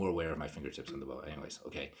become more aware of my fingertips on the bow. Anyways,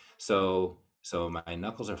 okay. So my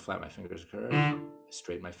knuckles are flat, my fingers are curved.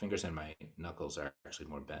 Straighten my fingers and my knuckles are actually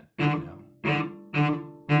more bent.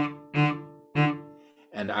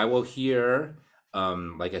 And I will hear,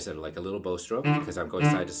 like I said, like a little bow stroke because I'm going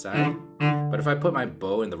side to side. But if I put my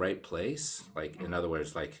bow in the right place, like in other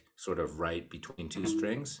words, like sort of right between two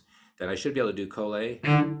strings, then I should be able to do Colle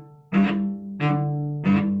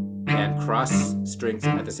and cross strings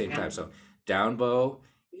at the same time. So down bow,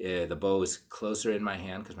 the bow is closer in my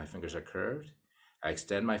hand because my fingers are curved. I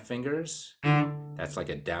extend my fingers. That's like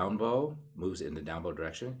a down bow, moves in the down bow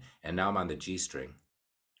direction. And now I'm on the G string,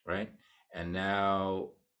 right? And now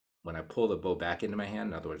when I pull the bow back into my hand,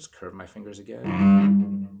 in other words, curve my fingers again,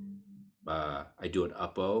 I do an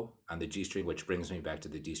up bow on the G string, which brings me back to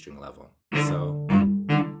the D string level.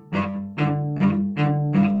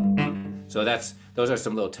 So those are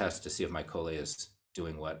some little tests to see if my Colle is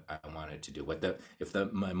doing what I want it to do.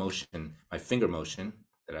 My finger motion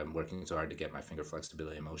that I'm working so hard to get my finger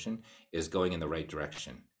flexibility and motion is going in the right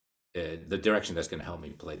direction, the direction that's going to help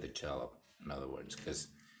me play the cello. In other words, because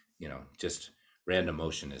just random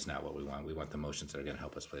motion is not what we want. We want the motions that are going to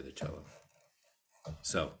help us play the cello.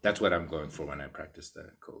 So that's what I'm going for when I practice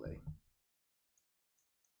the Cole.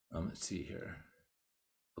 Let's see here.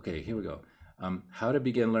 Okay, here we go. How to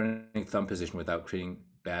begin learning thumb position without creating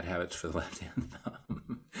bad habits for the left hand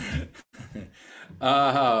thumb.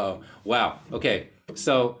 Oh, wow. Okay.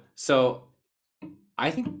 So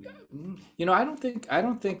I think, I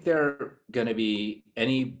don't think there are going to be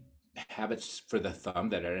any habits for the thumb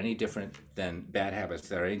that are any different than bad habits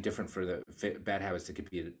that are any different for the bad habits that could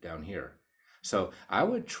be down here. So I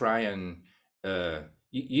would try and,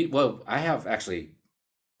 well, I have actually,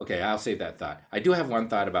 okay, I'll save that thought. I do have one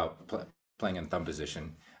thought about playing in thumb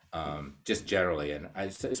position, just generally, and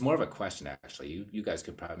it's more of a question actually. You guys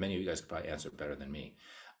could probably, many of you guys could probably answer it better than me.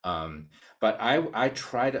 But I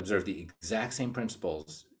try to observe the exact same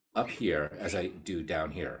principles up here as I do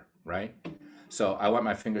down here, right? So I want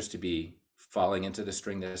my fingers to be falling into the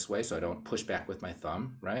string this way, so I don't push back with my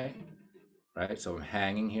thumb, right? Right, so I'm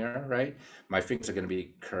hanging here, right? My fingers are going to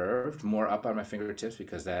be curved more up on my fingertips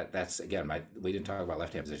because that's again, we didn't talk about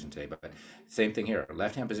left hand position today, but same thing here.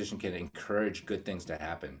 Left hand position can encourage good things to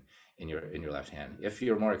happen in your left hand. If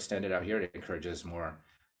you're more extended out here, it encourages more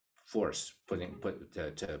force to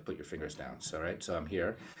put your fingers down. So right, so I'm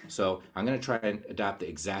here. So I'm going to try and adopt the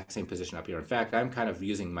exact same position up here. In fact, I'm kind of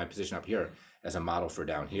using my position up here as a model for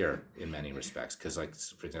down here in many respects, because like,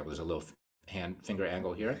 for example, there's a little finger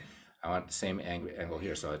angle here. I want the same angle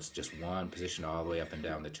here, so it's just one position all the way up and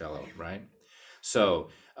down the cello, right? So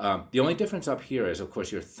the only difference up here is, of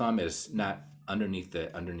course, your thumb is not underneath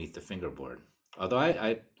the fingerboard. Although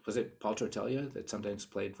I was it Paul Tortella that sometimes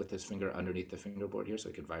played with his finger underneath the fingerboard here so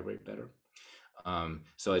it could vibrate better.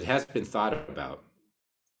 So it has been thought about,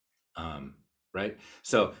 right?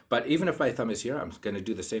 So, but even if my thumb is here, I'm going to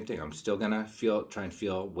do the same thing. I'm still going to try and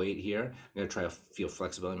feel weight here. I'm going to try to feel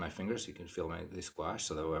flexibility in my fingers so you can feel they squash,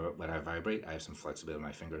 so that when I vibrate, I have some flexibility in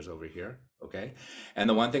my fingers over here, okay? And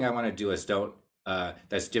the one thing I want to do is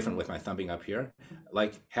that's different with my thumb being up here,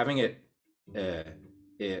 like having it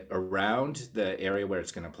around the area where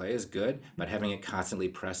it's going to play is good, but having it constantly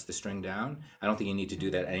press the string down, I don't think you need to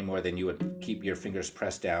do that any more than you would keep your fingers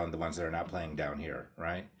pressed down, the ones that are not playing down here,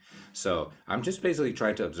 right? So I'm just basically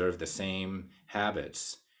trying to observe the same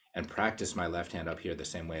habits and practice my left hand up here the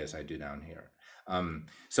same way as I do down here.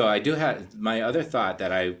 So I do have my other thought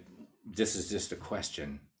this is just a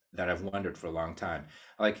question that I've wondered for a long time.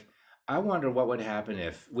 Like, I wonder what would happen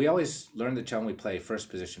if we always learn the cello and we play first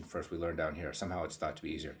position first, we learn down here. Somehow it's thought to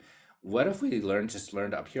be easier. What if we just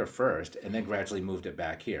learned up here first and then gradually moved it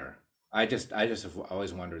back here? I just have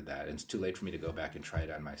always wondered that. It's too late for me to go back and try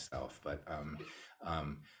it on myself, but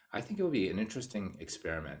I think it would be an interesting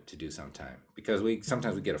experiment to do sometime, because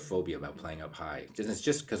sometimes we get a phobia about playing up high. It's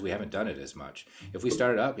just because we haven't done it as much. If we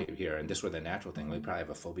started up here and this were the natural thing, we'd probably have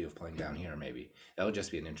a phobia of playing down here maybe. That would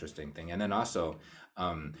just be an interesting thing. And then also,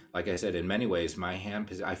 like I said, in many ways,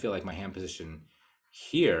 I feel like my hand position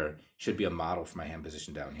here should be a model for my hand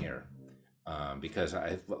position down here. Because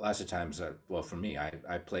lots of times, well, for me,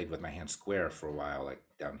 I played with my hand square for a while, like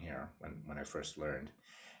down here when I first learned.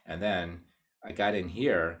 And then I got in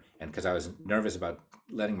here, and because I was nervous about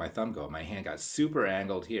letting my thumb go, my hand got super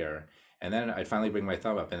angled here, and then I'd finally bring my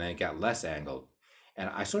thumb up, and then it got less angled.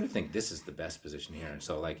 And I sort of think this is the best position here. And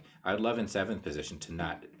so, like, I'd love in seventh position to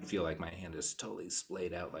not feel like my hand is totally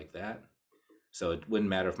splayed out like that. So it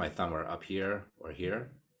wouldn't matter if my thumb were up here or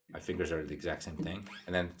here. My fingers are the exact same thing.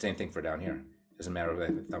 And then same thing for down here. Doesn't matter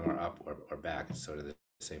if the thumb were up or back. It's sort of the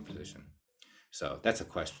same position. So that's a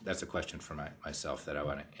question for myself that I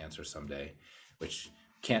want to answer someday, which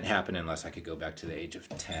can't happen unless I could go back to the age of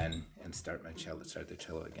 10 and start the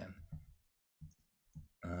cello again.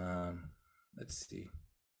 Let's see.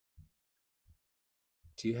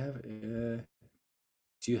 Do you have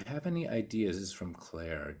any ideas? This is from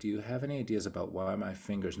Claire. Do you have any ideas about why my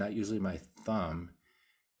fingers, not usually my thumb,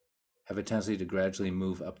 have a tendency to gradually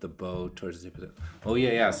move up the bow towards the... Oh,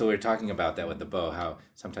 yeah. So we were talking about that with the bow, how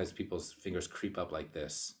sometimes people's fingers creep up like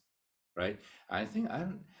this, right? I think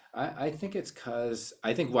it's because,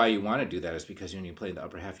 I think why you want to do that is because when you play in the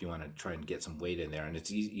upper half, you want to try and get some weight in there, and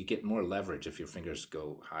it's easy, you get more leverage if your fingers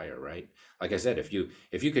go higher, right? Like I said, if you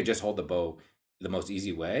could just hold the bow the most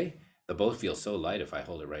easy way, the bow feels so light if I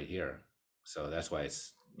hold it right here. So that's why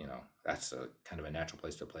it's, that's a kind of a natural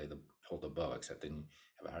place to hold the bow, except then you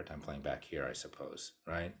have a hard time playing back here, I suppose,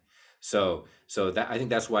 right? So that, I think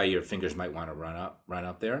that's why your fingers might want to run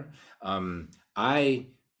up there.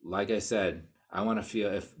 Like I said, I want to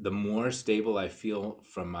feel, if the more stable I feel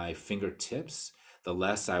from my fingertips, the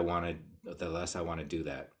less I want to do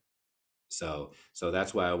that. So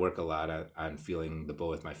that's why I work a lot on feeling the bow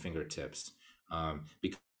with my fingertips.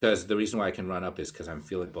 Because the reason why I can run up is because I'm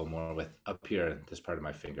feeling the bow more with up here, this part of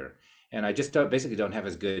my finger. And I just basically don't have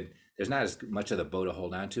as good, there's not as much of the bow to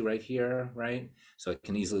hold on to right here, right? So it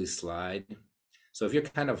can easily slide. So if you're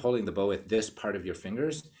kind of holding the bow with this part of your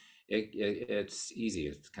fingers, it's easy,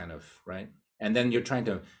 it's kind of, right? And then you're trying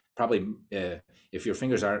to probably, if your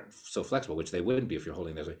fingers aren't so flexible, which they wouldn't be if you're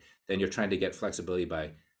holding this way, then you're trying to get flexibility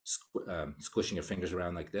by squishing your fingers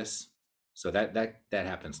around like this. So that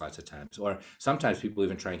happens lots of times. Or sometimes people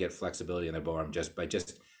even try and get flexibility in their bow arm just by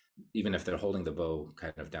even if they're holding the bow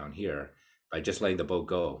kind of down here, by just letting the bow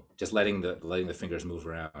go, just letting the fingers move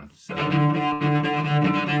around.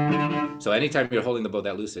 So anytime you're holding the bow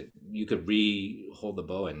that loose, you could hold the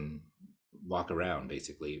bow and walk around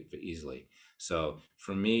basically easily. So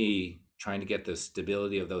for me, trying to get the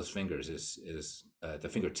stability of those fingers is the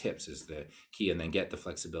fingertips is the key, and then get the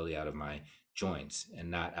flexibility out of my joints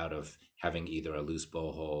and not out of having either a loose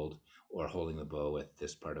bow hold or holding the bow with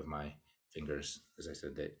this part of my fingers, as I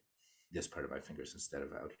said, that this part of my fingers instead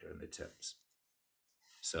of out here in the tips.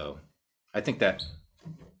 So I think that,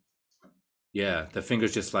 yeah, the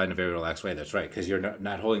fingers just slide in a very relaxed way. That's right, because you're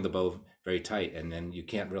not holding the bow very tight, and then you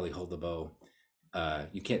can't really hold the bow.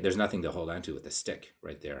 There's nothing to hold on to with the stick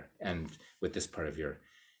right there. And with this part of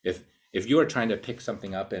if you are trying to pick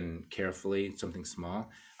something up and carefully, something small,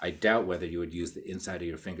 I doubt whether you would use the inside of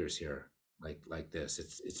your fingers here like this.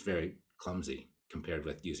 It's very clumsy compared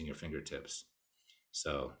with using your fingertips.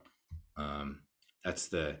 So that's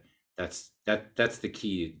the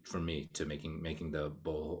key for me to making the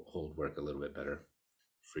bow hold work a little bit better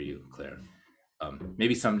for you, Claire.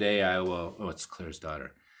 Maybe someday I will. Oh, it's Claire's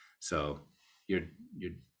daughter. So your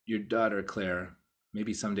daughter, Claire,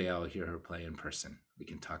 maybe someday I'll hear her play in person. We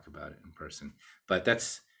can talk about it in person. But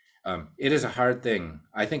it is a hard thing.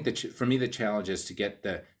 I think that for me, the challenge is to get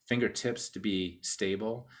the fingertips to be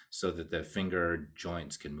stable so that the finger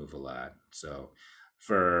joints can move a lot. So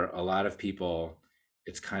for a lot of people,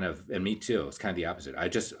 it's kind of, and me too, it's kind of the opposite.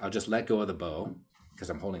 I'll just let go of the bow because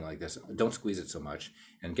I'm holding like this. Don't squeeze it so much,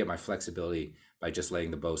 and get my flexibility by just letting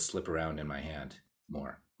the bow slip around in my hand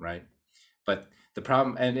more, right? But the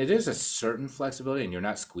problem, and it is a certain flexibility, and you're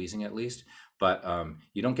not squeezing at least, but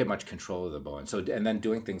you don't get much control of the bow. And then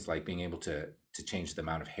doing things like being able to change the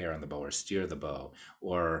amount of hair on the bow, or steer the bow,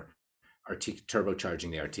 or turbocharging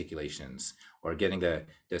the articulations, or getting the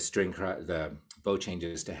bow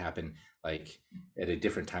changes to happen like at a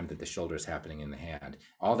different time that the shoulder is happening in the hand.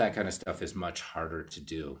 All that kind of stuff is much harder to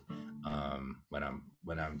do when I'm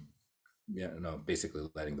basically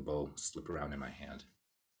letting the bow slip around in my hand.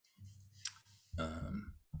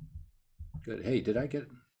 Good. Hey, did I get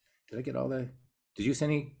all did you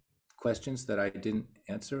send any questions that I didn't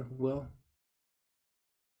answer, Will?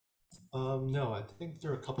 No, I think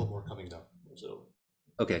there are a couple more coming up. So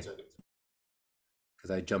okay.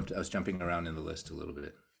 Because I was jumping around in the list a little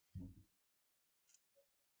bit.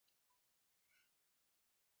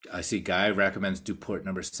 I see Guy recommends Duport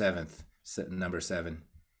number 7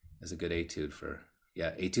 as a good etude for,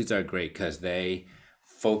 yeah, etudes are great because they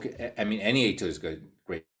focus. I mean, any etude is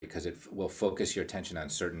great because it will focus your attention on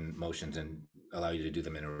certain motions and allow you to do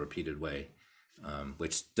them in a repeated way,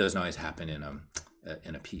 which doesn't always happen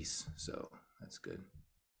in a piece. So that's good.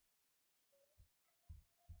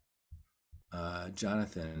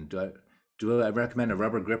 Jonathan, do I recommend a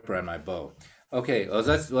rubber gripper on my bow? Okay, well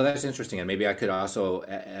that's interesting, and maybe I could also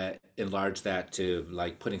enlarge that to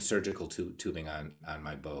like putting surgical tubing on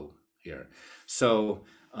my bow here. So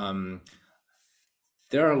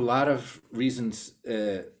there are a lot of reasons.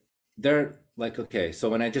 Okay, so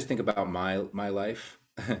when I just think about my life,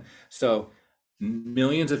 so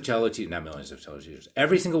millions of cello teachers, not millions of cello teachers,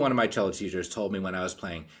 every single one of my cello teachers told me when I was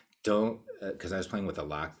playing, because I was playing with a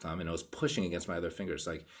locked thumb and it was pushing against my other fingers.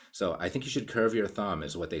 So I think you should curve your thumb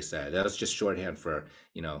is what they said. That was just shorthand for,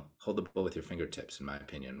 hold the bow with your fingertips, in my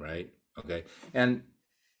opinion, right? Okay. And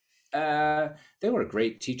they were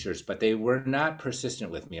great teachers, but they were not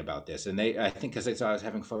persistent with me about this. And I think because they saw I was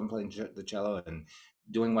having fun playing the cello and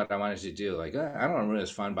doing what I wanted to do, like, I don't want to ruin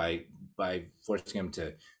this fun by forcing him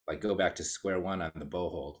to like go back to square one on the bow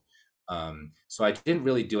hold. So I didn't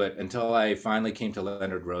really do it until I finally came to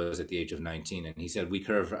Leonard Rose at the age of 19, and he said, we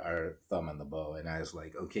curve our thumb on the bow. And I was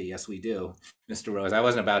like, okay, yes, we do, Mr. Rose. I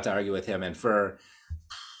wasn't about to argue with him. And for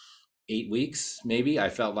 8 weeks, maybe, I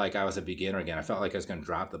felt like I was a beginner again. I felt like I was going to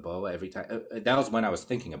drop the bow every time. That was when I was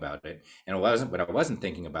thinking about it. And when I wasn't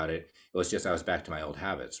thinking about it, it was just I was back to my old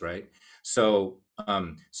habits, right? So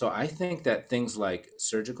I think that things like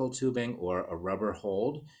surgical tubing or a rubber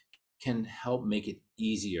hold can help make it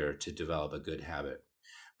easier to develop a good habit.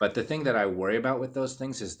 But the thing that I worry about with those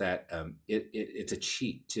things is that it's a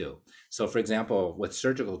cheat too. So, for example, with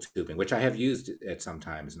surgical tubing, which I have used at some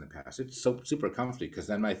times in the past, it's so super comfy because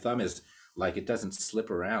then my thumb is like it doesn't slip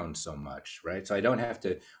around so much, right? So I don't have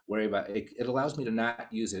to worry about it. It allows me to not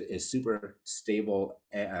use it as super stable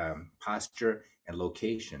posture and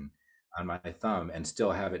location on my thumb and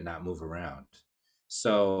still have it not move around.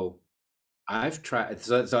 So I've tried.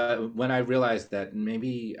 So when I realized that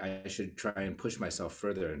maybe I should try and push myself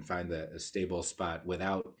further and find a stable spot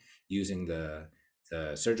without using the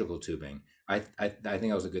surgical tubing, I think that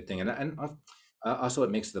was a good thing. And also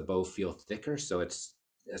it makes the bow feel thicker, so it's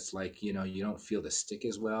like you don't feel the stick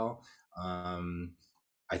as well. Um,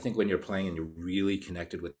 I think when you're playing and you're really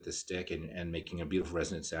connected with the stick and making a beautiful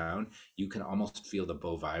resonant sound, you can almost feel the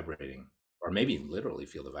bow vibrating, or maybe literally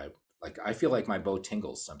feel the vibe. Like I feel like my bow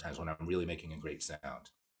tingles sometimes when I'm really making a great sound,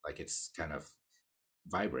 like it's kind of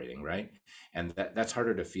vibrating, right? And that's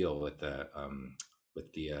harder to feel with the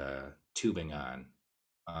tubing on.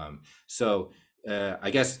 So I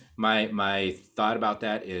guess my thought about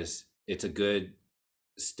that is it's a good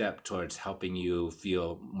step towards helping you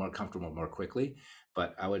feel more comfortable more quickly,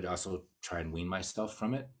 but I would also try and wean myself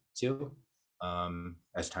from it too,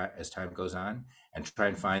 as time goes on, and try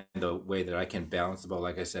and find the way that I can balance the bow.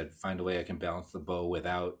 Like I said, find a way I can balance the bow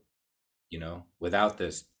without without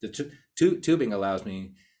this. Tubing allows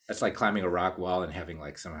me. That's like climbing a rock wall and having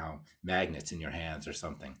like somehow magnets in your hands or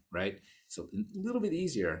something, right? So a little bit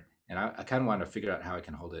easier, and I kind of want to figure out how I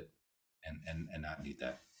can hold it and not need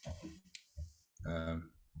that.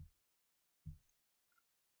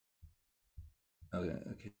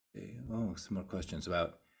 Okay. Oh, some more questions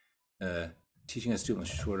about teaching a student with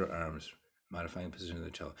shorter arms, modifying the position of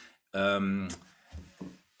the cello.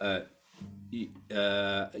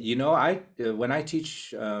 When I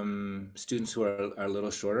teach students who are a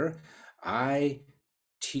little shorter, I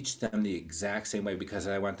teach them the exact same way because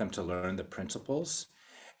I want them to learn the principles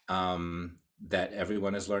that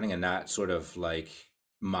everyone is learning and not sort of like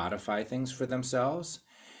modify things for themselves.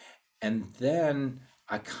 And then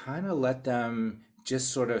I kind of let them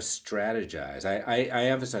just sort of strategize. I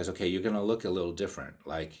emphasize, okay, you're going to look a little different,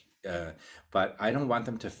 but I don't want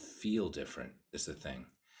them to feel different is the thing.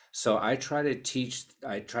 So I try to teach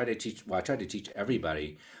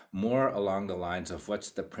everybody more along the lines of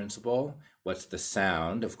what's the principle, what's the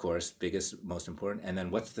sound, of course, biggest, most important, and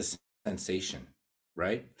then what's the sensation,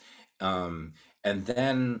 right? And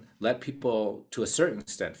then let people, to a certain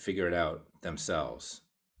extent, figure it out themselves,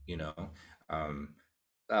 you know.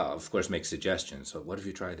 Of course, make suggestions. So what if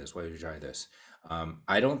you try this? What if you try this?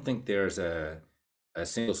 I don't think there's a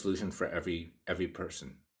single solution for every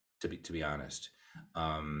person, to be honest.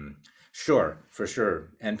 Sure, for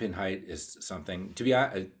sure, end pin height is something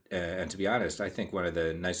and to be honest, I think one of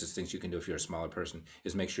the nicest things you can do if you're a smaller person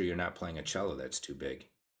is make sure you're not playing a cello that's too big.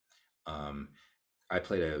 I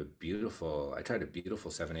tried a beautiful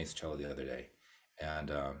 7/8 cello the other day,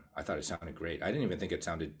 and I thought it sounded great. I didn't even think it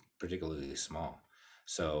sounded particularly small.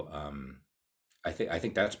 So I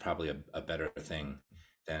think that's probably a better thing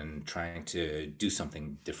than trying to do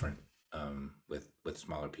something different with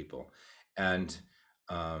smaller people. And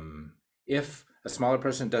if a smaller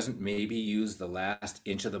person doesn't maybe use the last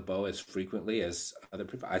inch of the bow as frequently as other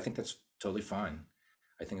people, I think that's totally fine.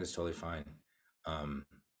 I think it's totally fine.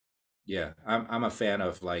 Yeah, I'm a fan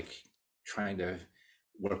of like trying to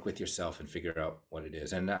work with yourself and figure out what it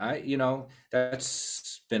is. And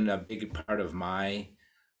that's been a big part of my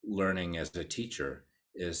learning as a teacher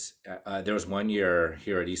is there was one year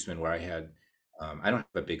here at Eastman where I had, I don't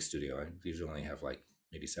have a big studio. I usually only have like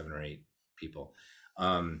maybe 7 or 8 people.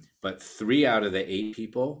 But 3 out of the 8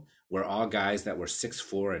 people were all guys that were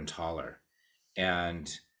 6'4" and taller.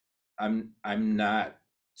 And I'm not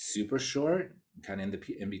super short, kind of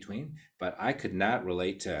in between, but I could not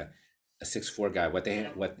relate to a 6'4" guy,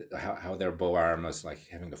 how their bow arm was like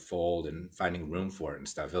having to fold and finding room for it and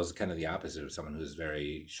stuff. It was kind of the opposite of someone who's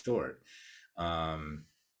very short. And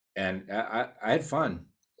I had fun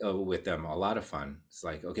with them, a lot of fun. It's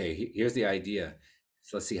like, okay, here's the idea.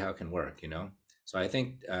 So let's see how it can work, So I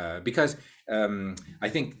think because I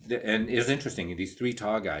think, and it was interesting, these 3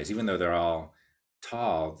 tall guys, even though they're all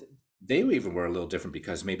tall, they even were a little different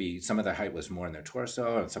because maybe some of their height was more in their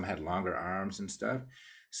torso and some had longer arms and stuff.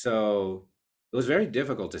 So it was very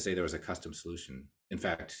difficult to say there was a custom solution. In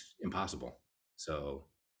fact, impossible. So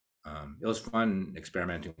it was fun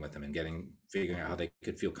experimenting with them and figuring out how they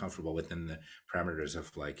could feel comfortable within the parameters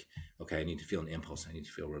of like, okay, I need to feel an impulse. I need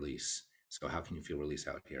to feel release. So how can you feel release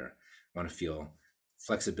out here? I want to feel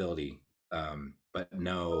flexibility, but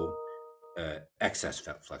no excess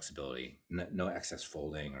flexibility, no excess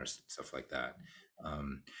folding or stuff like that.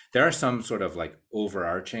 There are some sort of like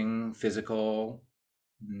overarching physical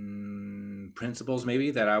principles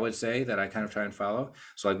maybe that I would say that I kind of try and follow.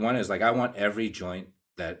 So like one is like I want every joint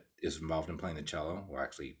that is involved in playing the cello, or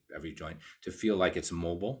actually every joint, to feel like it's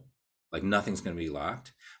mobile, like nothing's going to be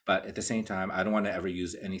locked. But at the same time, I don't want to ever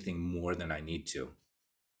use anything more than I need to,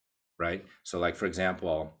 right? So like, for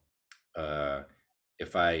example,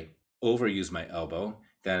 if I overuse my elbow,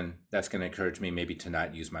 then that's going to encourage me maybe to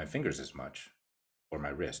not use my fingers as much, or my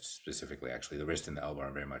wrist specifically. Actually, the wrist and the elbow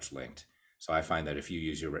are very much linked. So I find that if you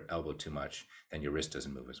use your elbow too much, then your wrist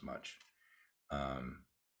doesn't move as much. I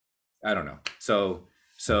don't know. So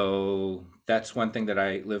that's one thing that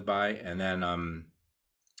I live by. And then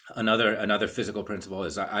another physical principle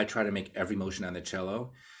is I try to make every motion on the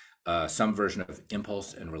cello some version of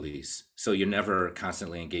impulse and release. So you're never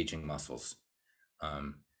constantly engaging muscles.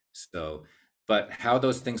 But how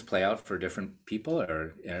those things play out for different people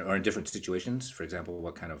or in different situations, for example,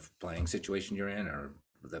 what kind of playing situation you're in, or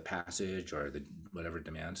the passage, or the whatever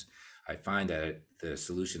demands, I find that the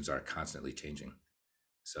solutions are constantly changing.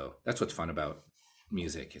 So that's what's fun about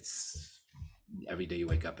music. It's every day you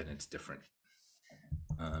wake up and it's different.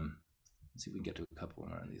 Let's see if we can get to a couple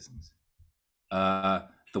more of these things.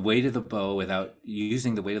 The weight of the bow without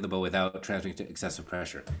using the weight of the bow without transferring to excessive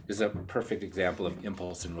pressure. This is a perfect example of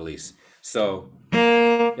impulse and release. So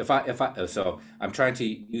so I'm trying to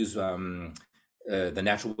use the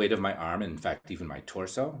natural weight of my arm, and in fact, even my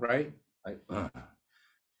torso, right?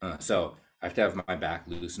 So I have to have my back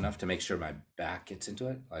loose enough to make sure my back gets into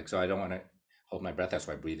it. Like, so I don't want to hold my breath. That's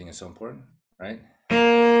why breathing is so important, right?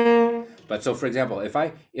 But so, for example, if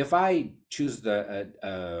I choose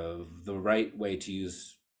the right way to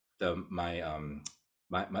use my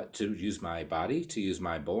body, to use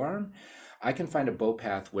my bow arm, I can find a bow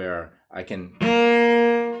path where I can.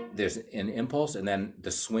 There's an impulse, and then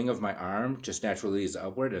the swing of my arm just naturally is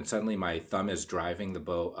upward, and suddenly my thumb is driving the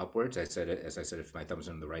bow upwards. As I said, if my thumb's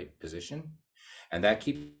in the right position, and that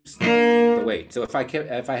keeps the weight. So if I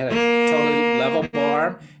had a totally level bow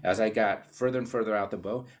arm, as I got further and further out the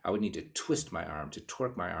bow, I would need to twist my arm, to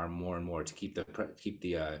torque my arm more and more to keep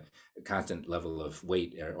the constant level of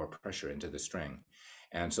weight or pressure into the string.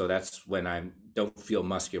 And so that's when I don't feel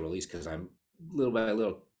muscular release, because I'm little by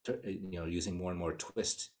little, using more and more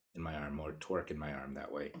twist in my arm, more torque in my arm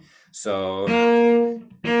that way. So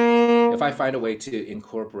if I find a way to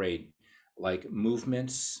incorporate like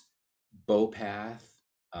movements, bow path,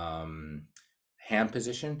 hand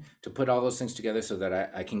position, to put all those things together so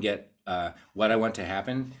that I can get what I want to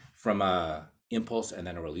happen from a impulse and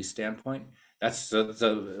then a release standpoint. That's so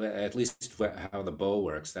at least how the bow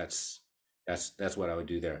works. That's what I would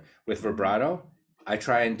do there. With vibrato, I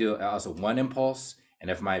try and do also one impulse,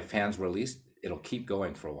 and if my hand's released, it'll keep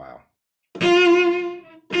going for a while.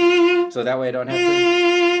 So that way I don't have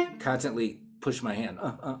to constantly push my hand.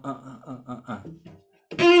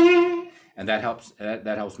 And that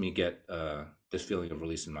helps me get this feeling of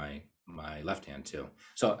release in my left hand too.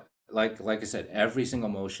 So like I said, every single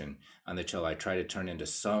motion on the cello, I try to turn into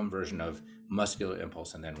some version of muscular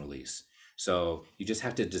impulse and then release. So you just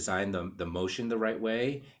have to design the motion the right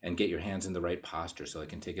way and get your hands in the right posture so it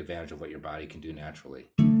can take advantage of what your body can do naturally.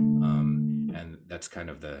 And that's kind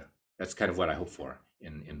of what I hope for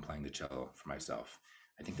in playing the cello for myself.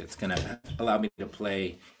 I think that's going to allow me to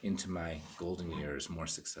play into my golden years more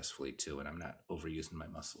successfully too, and I'm not overusing my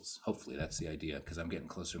muscles. Hopefully that's the idea, because I'm getting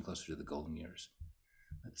closer and closer to the golden years.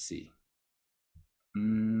 Let's see.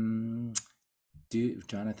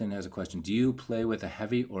 Jonathan has a question. Do you play with a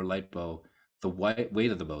heavy or light bow? The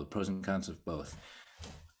weight of the bow, pros and cons of both.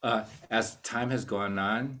 As time has gone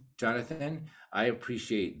on, Jonathan, I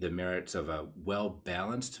appreciate the merits of a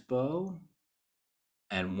well-balanced bow,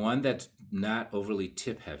 and one that's not overly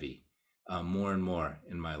tip heavy, more and more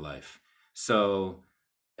in my life. So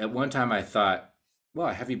at one time I thought, well,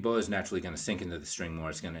 a heavy bow is naturally going to sink into the string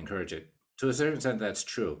more. It's going to encourage it. To a certain extent, that's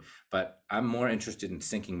true, but I'm more interested in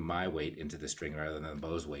sinking my weight into the string rather than the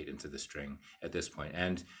bow's weight into the string at this point.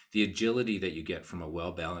 And the agility that you get from a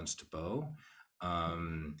well-balanced bow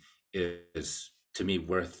is, to me,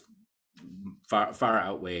 worth far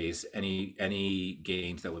outweighs any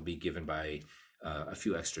gains that would be given by a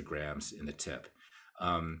few extra grams in the tip.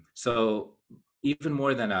 So even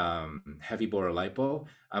more than a heavy bow or light bow,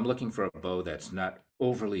 I'm looking for a bow that's not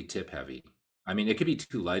overly tip heavy. I mean, it could be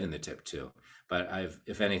too light in the tip too, but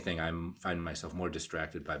if anything, I'm finding myself more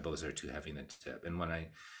distracted by bows that are too heavy in the tip. And when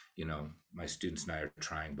my students and I are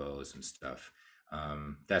trying bows and stuff,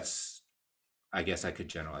 I guess I could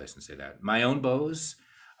generalize and say that. My own bows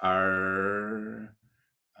are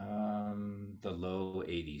the low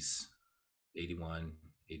 80s, 81,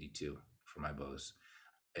 82 my bows,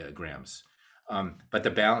 grams. But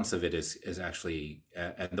the balance of it is actually,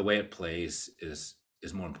 and the way it plays is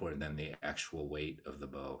more important than the actual weight of the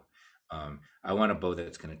bow. I want a bow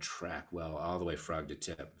that's going to track well all the way frog to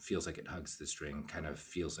tip. Feels like it hugs the string, kind of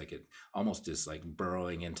feels like it almost is like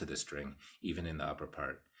burrowing into the string, even in the upper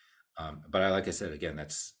part. But like I said, again,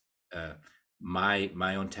 that's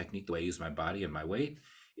my own technique, the way I use my body and my weight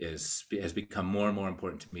has become more and more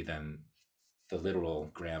important to me than the literal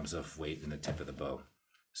grams of weight in the tip of the bow.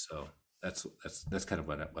 So that's kind of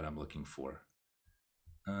what I'm looking for.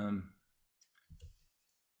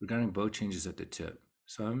 Regarding bow changes at the tip,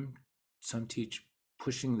 some teach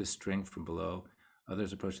pushing the string from below,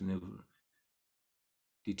 others approach the new. Do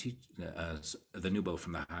you teach the new bow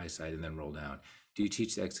from the high side and then roll down? Do you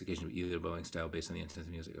teach the execution of either bowing style based on the intent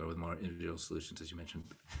of music or with more individual solutions, as you mentioned?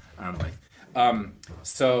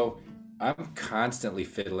 So I'm constantly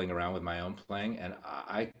fiddling around with my own playing, and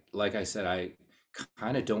like I said, I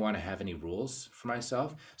kind of don't want to have any rules for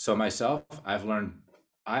myself. So I've learned.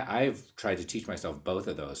 I've tried to teach myself both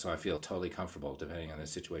of those, so I feel totally comfortable depending on the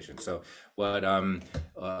situation. So what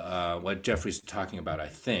Jeffrey's talking about, I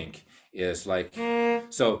think, is like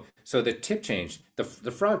so the tip change, the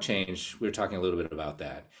frog change. We were talking a little bit about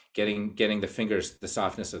that, getting the fingers, the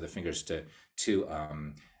softness of the fingers to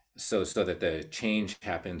so that the change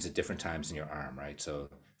happens at different times in your arm, right?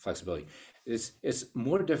 So flexibility. It's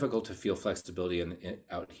more difficult to feel flexibility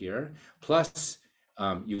out here. Plus,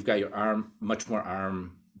 you've got your arm, much more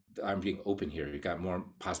arm being open here. You've got more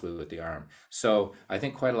possibility with the arm. So I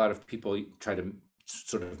think quite a lot of people try to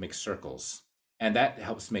sort of make circles, and that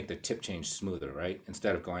helps make the tip change smoother, right?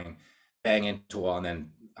 Instead of going bang into a wall and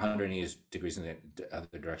then 180 degrees in the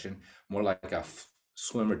other direction, more like a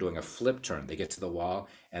swimmer doing a flip turn. They get to the wall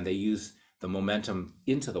and they use the momentum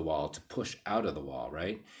into the wall to push out of the wall,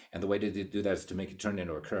 right? And the way to do that is to make it turn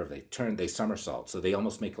into a curve. They somersault, so they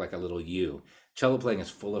almost make like a little U. Cello playing is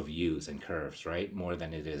full of U's and curves, right? More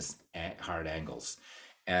than it is hard angles.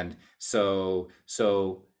 And so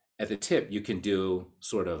at the tip, you can do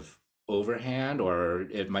sort of overhand, or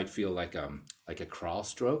it might feel like a crawl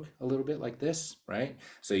stroke, a little bit like this, right?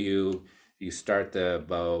 So you start the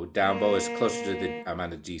bow, down bow is closer to the, I'm on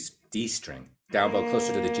the D string. Down bow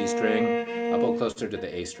closer to the G string, up bow closer to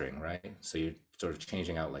the A string, right? So you're sort of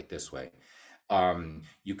changing out like this way.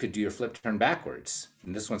 You could do your flip turn backwards,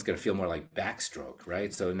 and this one's going to feel more like backstroke,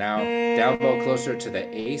 right? So now down bow closer to the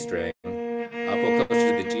A string, up bow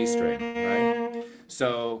closer to the G string, right?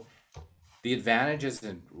 So the advantages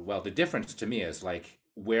and, well, the difference to me is like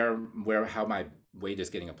how my weight is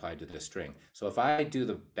getting applied to the string. So if I do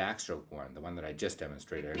the backstroke one, the one that I just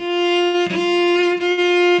demonstrated,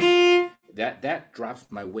 that drops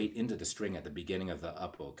my weight into the string at the beginning of the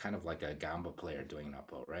up bow, kind of like a gamba player doing an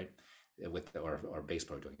up bow, right? Or bass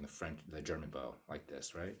player doing the German bow like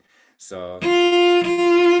this, right? So,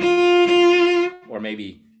 or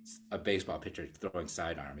maybe a baseball pitcher throwing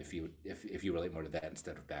sidearm, if you relate more to that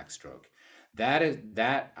instead of backstroke.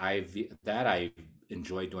 That I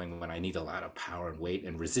enjoy doing when I need a lot of power and weight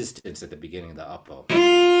and resistance at the beginning of the up bow.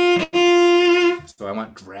 So I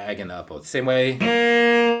want drag in the up bow. The same way,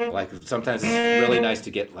 like sometimes it's really nice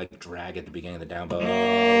to get like drag at the beginning of the down bow. You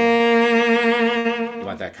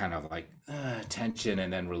want that kind of like tension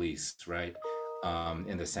and then release, right?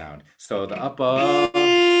 In the sound. So the up bow,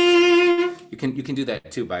 you can do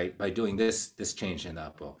that too by doing this change in the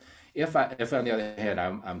up bow. If on the other hand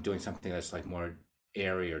I'm doing something that's like more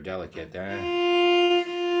airy or delicate,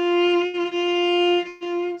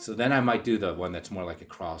 so then I might do the one that's more like a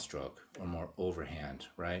cross stroke or more overhand,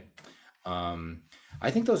 right? I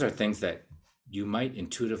think those are things that you might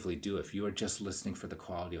intuitively do if you are just listening for the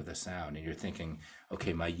quality of the sound and you're thinking,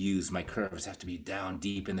 okay, my U's, my curves have to be down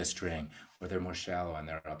deep in the string, or they're more shallow and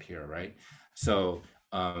they're up here, right? So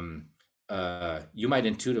you might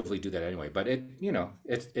intuitively do that anyway, but it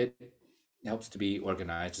helps to be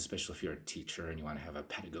organized, especially if you're a teacher and you want to have a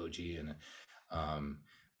pedagogy. And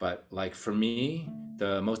but like for me,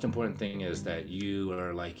 the most important thing is that you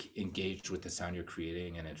are like engaged with the sound you're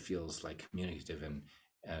creating and it feels like communicative and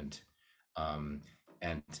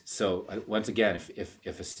so once again,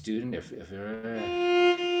 if a student, if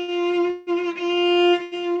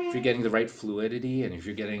you're getting the right fluidity and if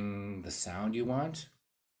you're getting the sound you want,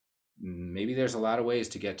 maybe there's a lot of ways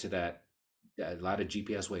to get to that, a lot of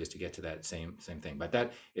GPS ways to get to that same thing. But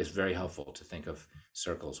that is very helpful to think of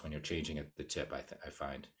circles when you're changing at the tip. I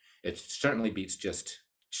find it certainly beats just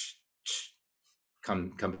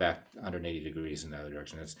come back 180 degrees in the other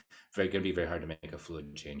direction. It's going to be very hard to make a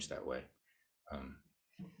fluid change that way.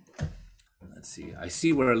 Let's see. I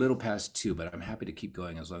see we're a little past 2, but I'm happy to keep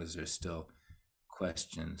going as long as there's still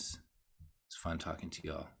questions. It's fun talking to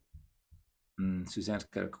you all. Suzanne's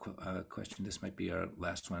got a question. This might be our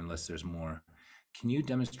last one, unless there's more. Can you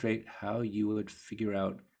demonstrate how you would figure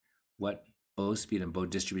out what bow speed and bow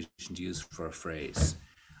distribution to use for a phrase?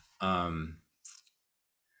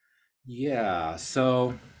 Yeah,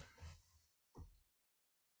 so,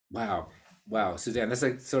 wow, Suzanne, that's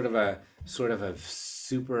like sort of a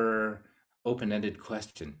super open-ended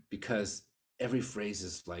question, because every phrase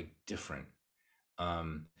is like different.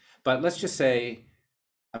 But let's just say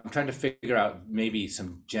I'm trying to figure out maybe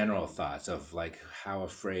some general thoughts of like how a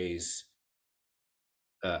phrase,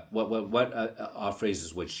 what all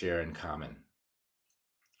phrases would share in common.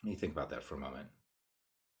 Let me think about that for a moment.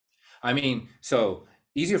 I mean, so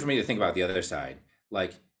easier for me to think about the other side.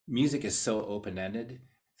 Like, music is so open-ended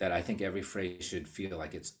that I think every phrase should feel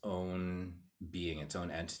like its own being, its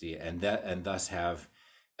own entity, and thus have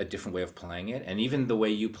a different way of playing it. And even the way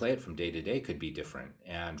you play it from day to day could be different.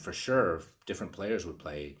 And for sure, different players would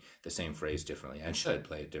play the same phrase differently and should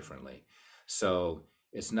play it differently. So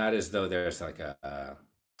it's not as though there's like a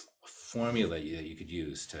formula that you could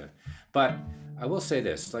use to, but I will say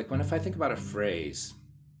this, like if I think about a phrase,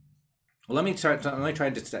 well, let me try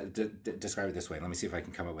and describe it this way. Let me see if I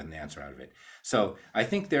can come up with an answer out of it. So I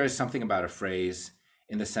think there is something about a phrase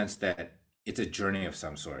in the sense that it's a journey of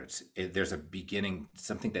some sorts. There's a beginning,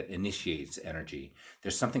 something that initiates energy.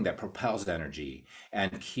 There's something that propels energy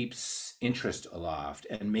and keeps interest aloft,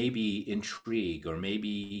 and maybe intrigue or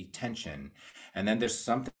maybe tension. And then there's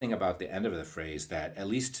something about the end of the phrase that, at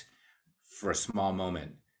least for a small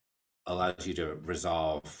moment, allows you to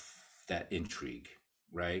resolve that intrigue,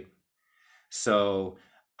 right? So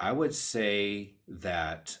I would say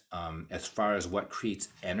that as far as what creates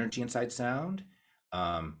energy inside sound,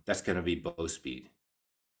 that's going to be bow speed,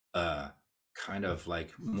 kind of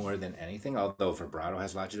like more than anything, although vibrato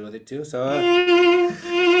has a lot to do with it too. So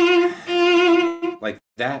like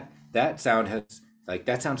that sound has, like,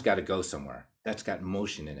 that sound's got to go somewhere. That's got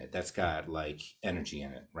motion in it. That's got like energy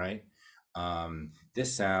in it, right?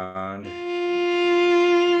 This sound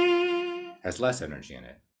has less energy in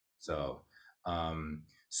it. So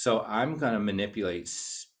so I'm going to manipulate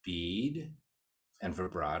speed and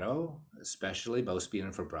vibrato, especially bow speed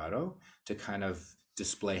and vibrato, to kind of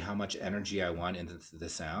display how much energy I want in the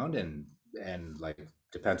sound, and like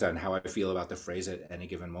depends on how I feel about the phrase at any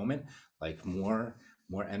given moment. Like more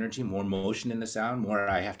energy, more motion in the sound, more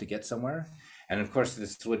I have to get somewhere. And of course,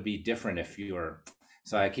 this would be different if you were.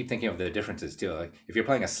 So I keep thinking of the differences too. Like if you're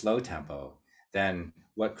playing a slow tempo, then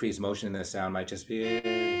what creates motion in the sound might just be.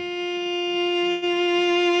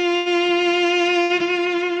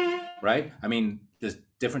 Right? I mean, the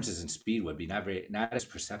differences in speed would be not as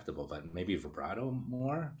perceptible, but maybe vibrato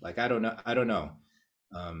more. Like I don't know.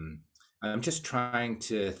 I'm just trying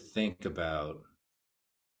to think about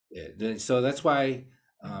it. So that's why.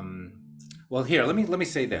 Well, here, let me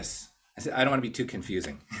say this. I don't want to be too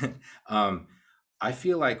confusing. I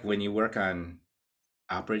feel like when you work on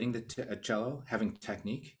operating the cello, having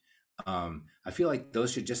technique, I feel like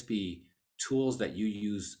those should just be tools that you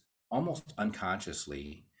use almost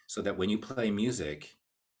unconsciously, so that when you play music,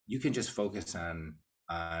 you can just focus on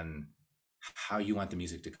how you want the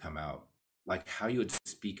music to come out, like how you would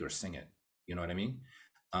speak or sing it. You know what I mean?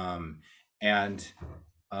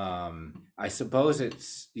 I suppose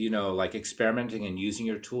it's, like experimenting and using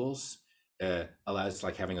your tools allows,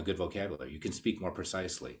 like, having a good vocabulary. You can speak more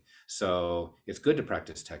precisely. So it's good to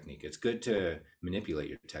practice technique. It's good to manipulate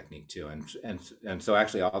your technique too. And so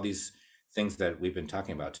actually all these things that we've been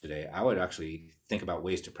talking about today, I would actually think about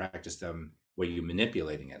ways to practice them where you're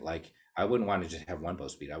manipulating it. Like I wouldn't want to just have one bow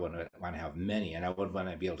speed. I would want to have many, and I would want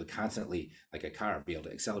to be able to constantly, like a car, be able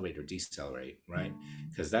to accelerate or decelerate, right?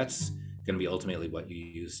 Because that's going to be ultimately what you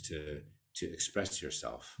use to express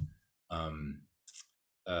yourself.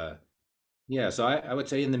 Yeah, so I would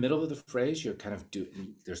say in the middle of the phrase, you're kind of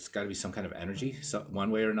there's got to be some kind of energy, so one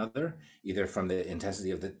way or another, either from the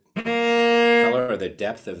intensity of the color or the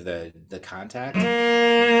depth of the contact.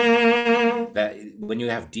 That when you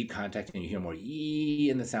have deep contact and you hear more E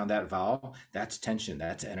in the sound, that vowel, that's tension,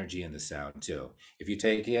 that's energy in the sound too. If you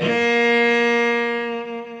take a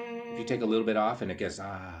little bit off and it gets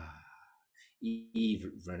E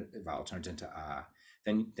vowel turns into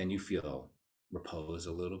then you feel repose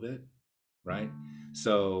a little bit, right?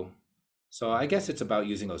 So I guess it's about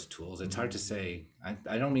using those tools. It's hard to say.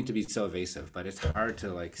 I don't mean to be so evasive, but it's hard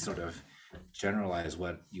to like sort of generalize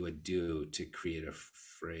what you would do to create a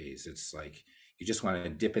phrase. It's like you just want to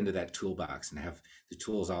dip into that toolbox and have the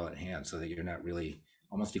tools all at hand, so that you're not really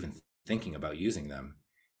almost even thinking about using them.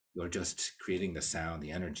 You're just creating the sound,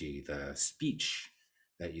 the energy, the speech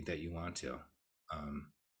that you want to.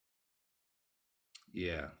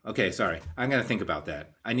 Yeah. Okay, sorry. I'm going to think about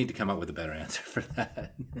that. I need to come up with a better answer for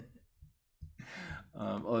that.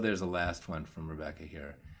 There's a last one from Rebecca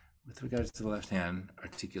here. With regards to the left hand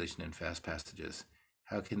articulation in fast passages,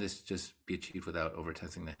 how can this just be achieved without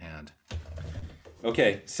over-tensing the hand?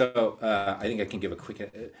 Okay, so I think I can give a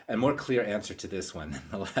quick, a more clear answer to this one than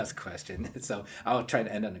the last question. So I'll try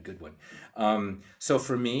to end on a good one. So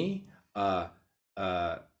for me,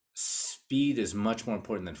 speed is much more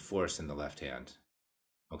important than force in the left hand.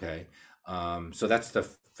 Okay, so that's the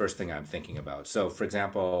first thing I'm thinking about. So for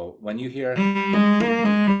example, when you hear,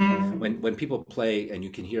 when people play and you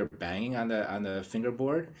can hear banging on the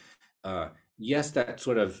fingerboard, yes, that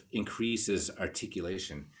sort of increases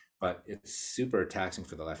articulation, but it's super taxing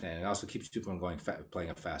for the left hand. It also keeps people from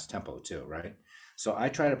playing a fast tempo too, right? So I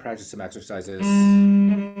try to practice some exercises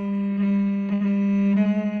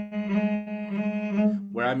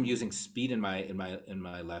where I'm using speed in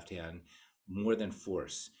my left hand more than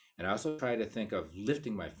force. And I also try to think of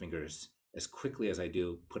lifting my fingers as quickly as I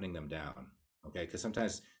do putting them down. Okay, because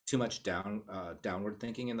sometimes too much downward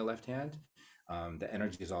thinking in the left hand, the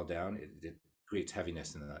energy is all down. It creates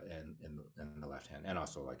heaviness in the left hand, and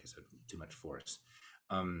also, like I said, too much force.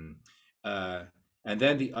 And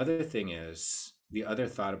then the other thing is, the other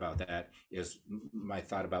thought about that is my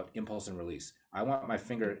thought about impulse and release. I want my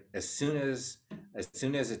finger as soon as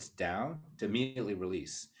it's down to immediately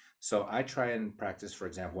release. So I try and practice, for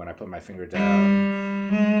example, when I put my finger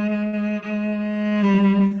down,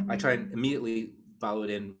 I try and immediately follow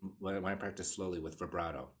it in when I practice slowly with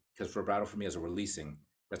vibrato, because vibrato for me is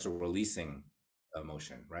that's a releasing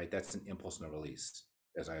motion, right? That's an impulse and a release,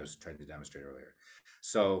 as I was trying to demonstrate earlier.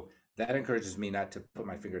 So that encourages me not to put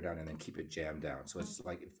my finger down and then keep it jammed down. So it's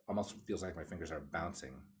like, it almost feels like my fingers are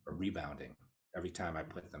bouncing or rebounding every time I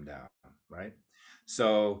put them down, right?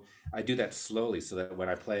 So I do that slowly so that when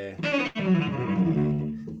I play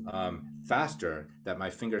faster, that my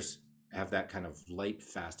fingers have that kind of light,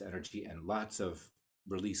 fast energy and lots of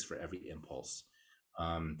release for every impulse.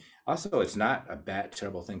 Also, it's not a bad,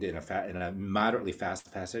 terrible thing to, in a moderately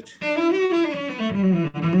fast passage,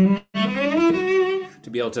 to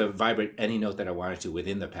be able to vibrate any note that I wanted to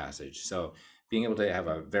within the passage. So being able to have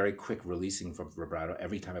a very quick releasing from vibrato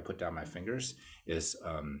every time I put down my fingers is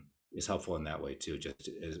helpful in that way too. Just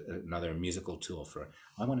as another musical tool for,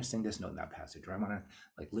 I want to sing this note in that passage, or I want to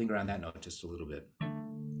like linger on that note just a little bit.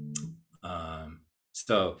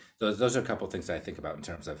 So those are a couple of things that I think about in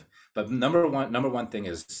terms of, but number one thing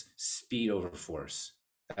is speed over force.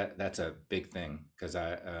 That's a big thing, because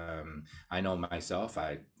I know myself,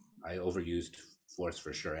 I overused force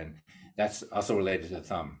for sure, and that's also related to the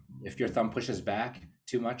thumb. If your thumb pushes back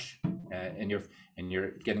too much, and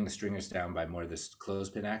you're getting the stringers down by more of this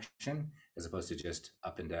clothespin action as opposed to just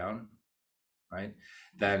up and down, right?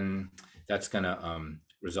 Then that's gonna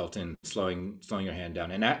result in slowing your hand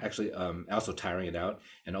down, and that actually also tiring it out,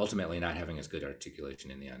 and ultimately not having as good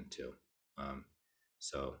articulation in the end too.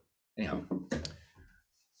 So anyhow,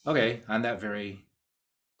 okay, on that very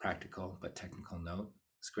practical but technical note,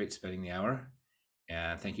 it's great spending the hour,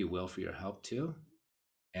 and thank you, Will, for your help too.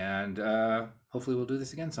 And hopefully we'll do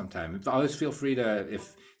this again sometime. Always feel free to,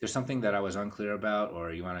 if there's something that I was unclear about,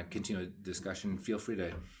 or you want to continue a discussion, feel free to,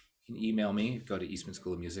 you can email me. Go to Eastman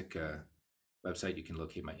School of Music website. You can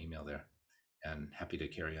locate my email there, and happy to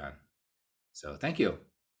carry on. So thank you.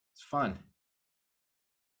 It's fun.